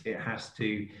different. It has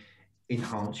to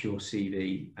enhance your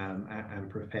CV and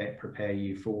prepare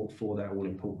you for that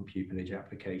all-important pupillage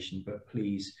application. But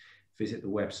please visit the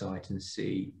website and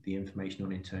see the information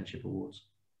on internship awards.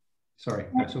 Sorry,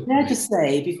 that's all. May I just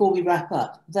say, before we wrap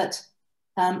up, that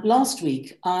last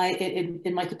week,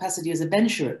 in my capacity as a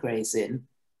bencher at Gray's Inn,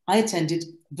 I attended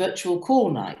virtual call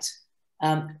night,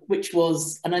 which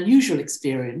was an unusual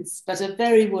experience, but a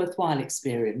very worthwhile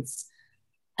experience.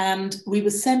 And we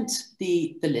were sent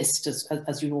the list,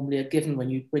 as you normally are given when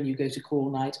you go to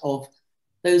call night, of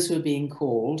those who are being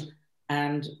called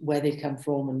and where they come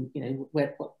from, and you know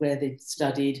where they'd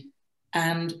studied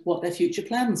and what their future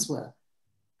plans were.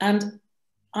 And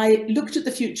I looked at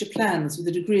the future plans with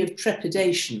a degree of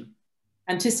trepidation,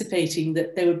 anticipating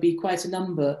that there would be quite a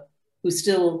number who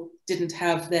still didn't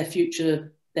have their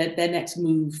future, their next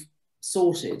move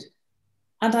sorted.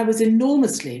 And I was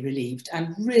enormously relieved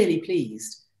and really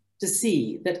pleased to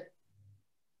see that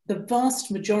the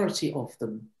vast majority of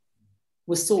them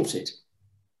were sorted.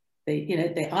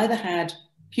 They either had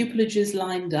pupillages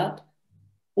lined up,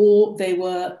 or they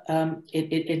were,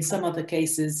 in some other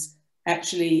cases,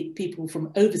 actually people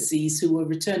from overseas who were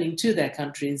returning to their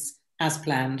countries as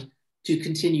planned to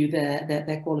continue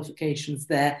their qualifications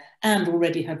there, and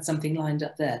already had something lined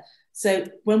up there. So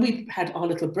when we had our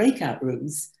little breakout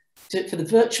rooms for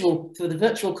the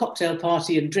virtual cocktail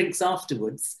party and drinks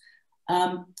afterwards,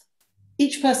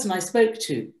 each person I spoke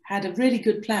to had a really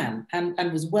good plan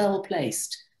and was well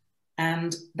placed.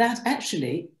 And that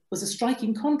actually was a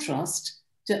striking contrast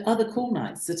to other call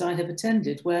nights that I have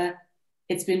attended, where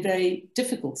it's been very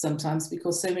difficult sometimes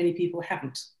because so many people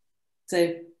haven't.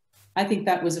 So I think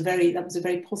that was a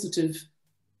very positive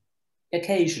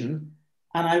occasion.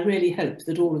 And I really hope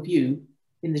that all of you,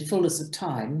 in the fullness of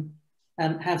time,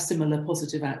 have similar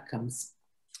positive outcomes.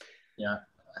 Yeah,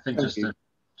 I think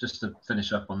just to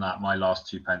finish up on that, my last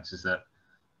 2 pence is that,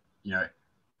 you know,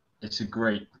 it's a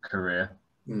great career.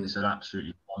 It's an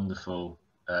absolutely wonderful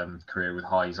career with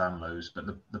highs and lows. But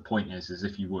the point is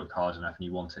if you work hard enough and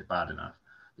you want it bad enough,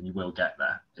 then you will get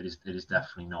there. It is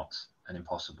definitely not an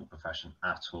impossible profession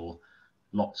at all.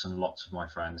 Lots and lots of my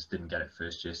friends didn't get it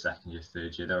first year, second year,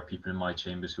 third year. There are people in my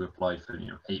chambers who applied for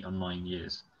 8 or 9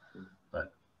 years,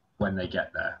 but when they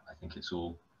get there, I think it's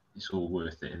all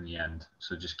worth it in the end.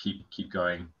 So just keep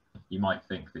going. You might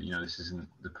think that this isn't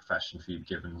the profession for you,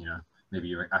 given maybe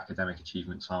your academic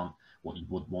achievements aren't what you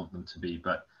would want them to be,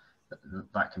 but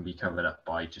that can be covered up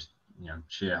by just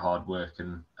sheer hard work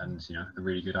and a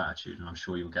really good attitude, and I'm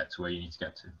sure you'll get to where you need to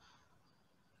get to.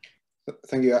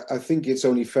 Thank you. I think it's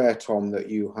only fair, Tom, that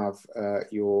you have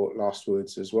your last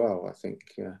words as well. I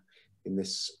think in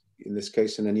this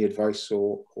case, and any advice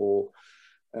or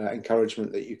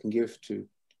encouragement that you can give to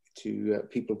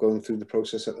people going through the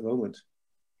process at the moment.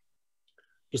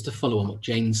 Just to follow on what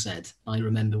Jane said, I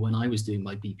remember when I was doing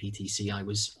my BPTC,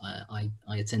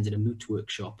 I attended a moot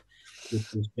workshop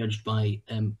which was judged by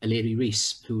Eleri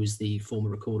Rees, who was the former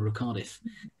recorder of Cardiff.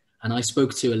 And I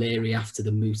spoke to Eleri after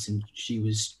the moot, and she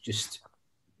was just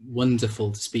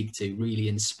wonderful to speak to, really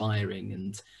inspiring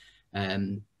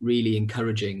and really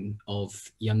encouraging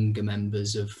of younger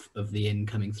members of the Inn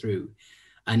coming through.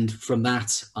 And from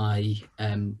that, I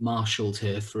marshalled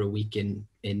her for a week in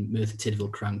Merthyr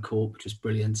Tydfil Crown Court, which was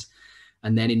brilliant.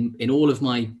 And then in all of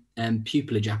my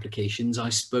pupillage applications, I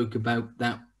spoke about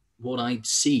what I'd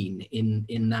seen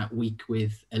in that week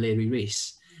with Eleri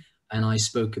Rees. And I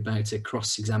spoke about a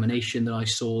cross-examination that I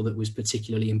saw that was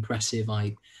particularly impressive.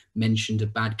 I mentioned a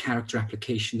bad character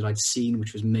application that I'd seen,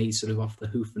 which was made sort of off the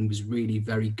hoof and was really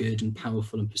very good and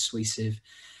powerful and persuasive.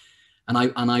 And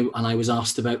I was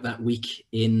asked about that week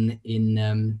in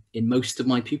most of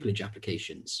my pupillage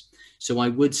applications. So I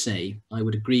would say, I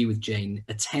would agree with Jane,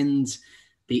 attend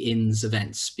the Inn's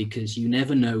events, because you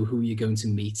never know who you're going to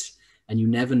meet, and you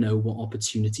never know what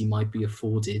opportunity might be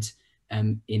afforded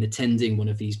in attending one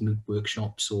of these moot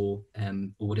workshops or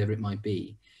whatever it might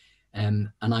be. And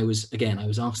I was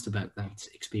asked about that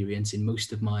experience in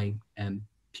most of my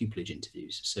pupillage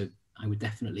interviews. So I would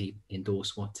definitely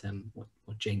endorse what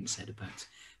Jane said about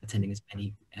attending as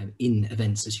many Inn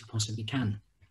events as you possibly can.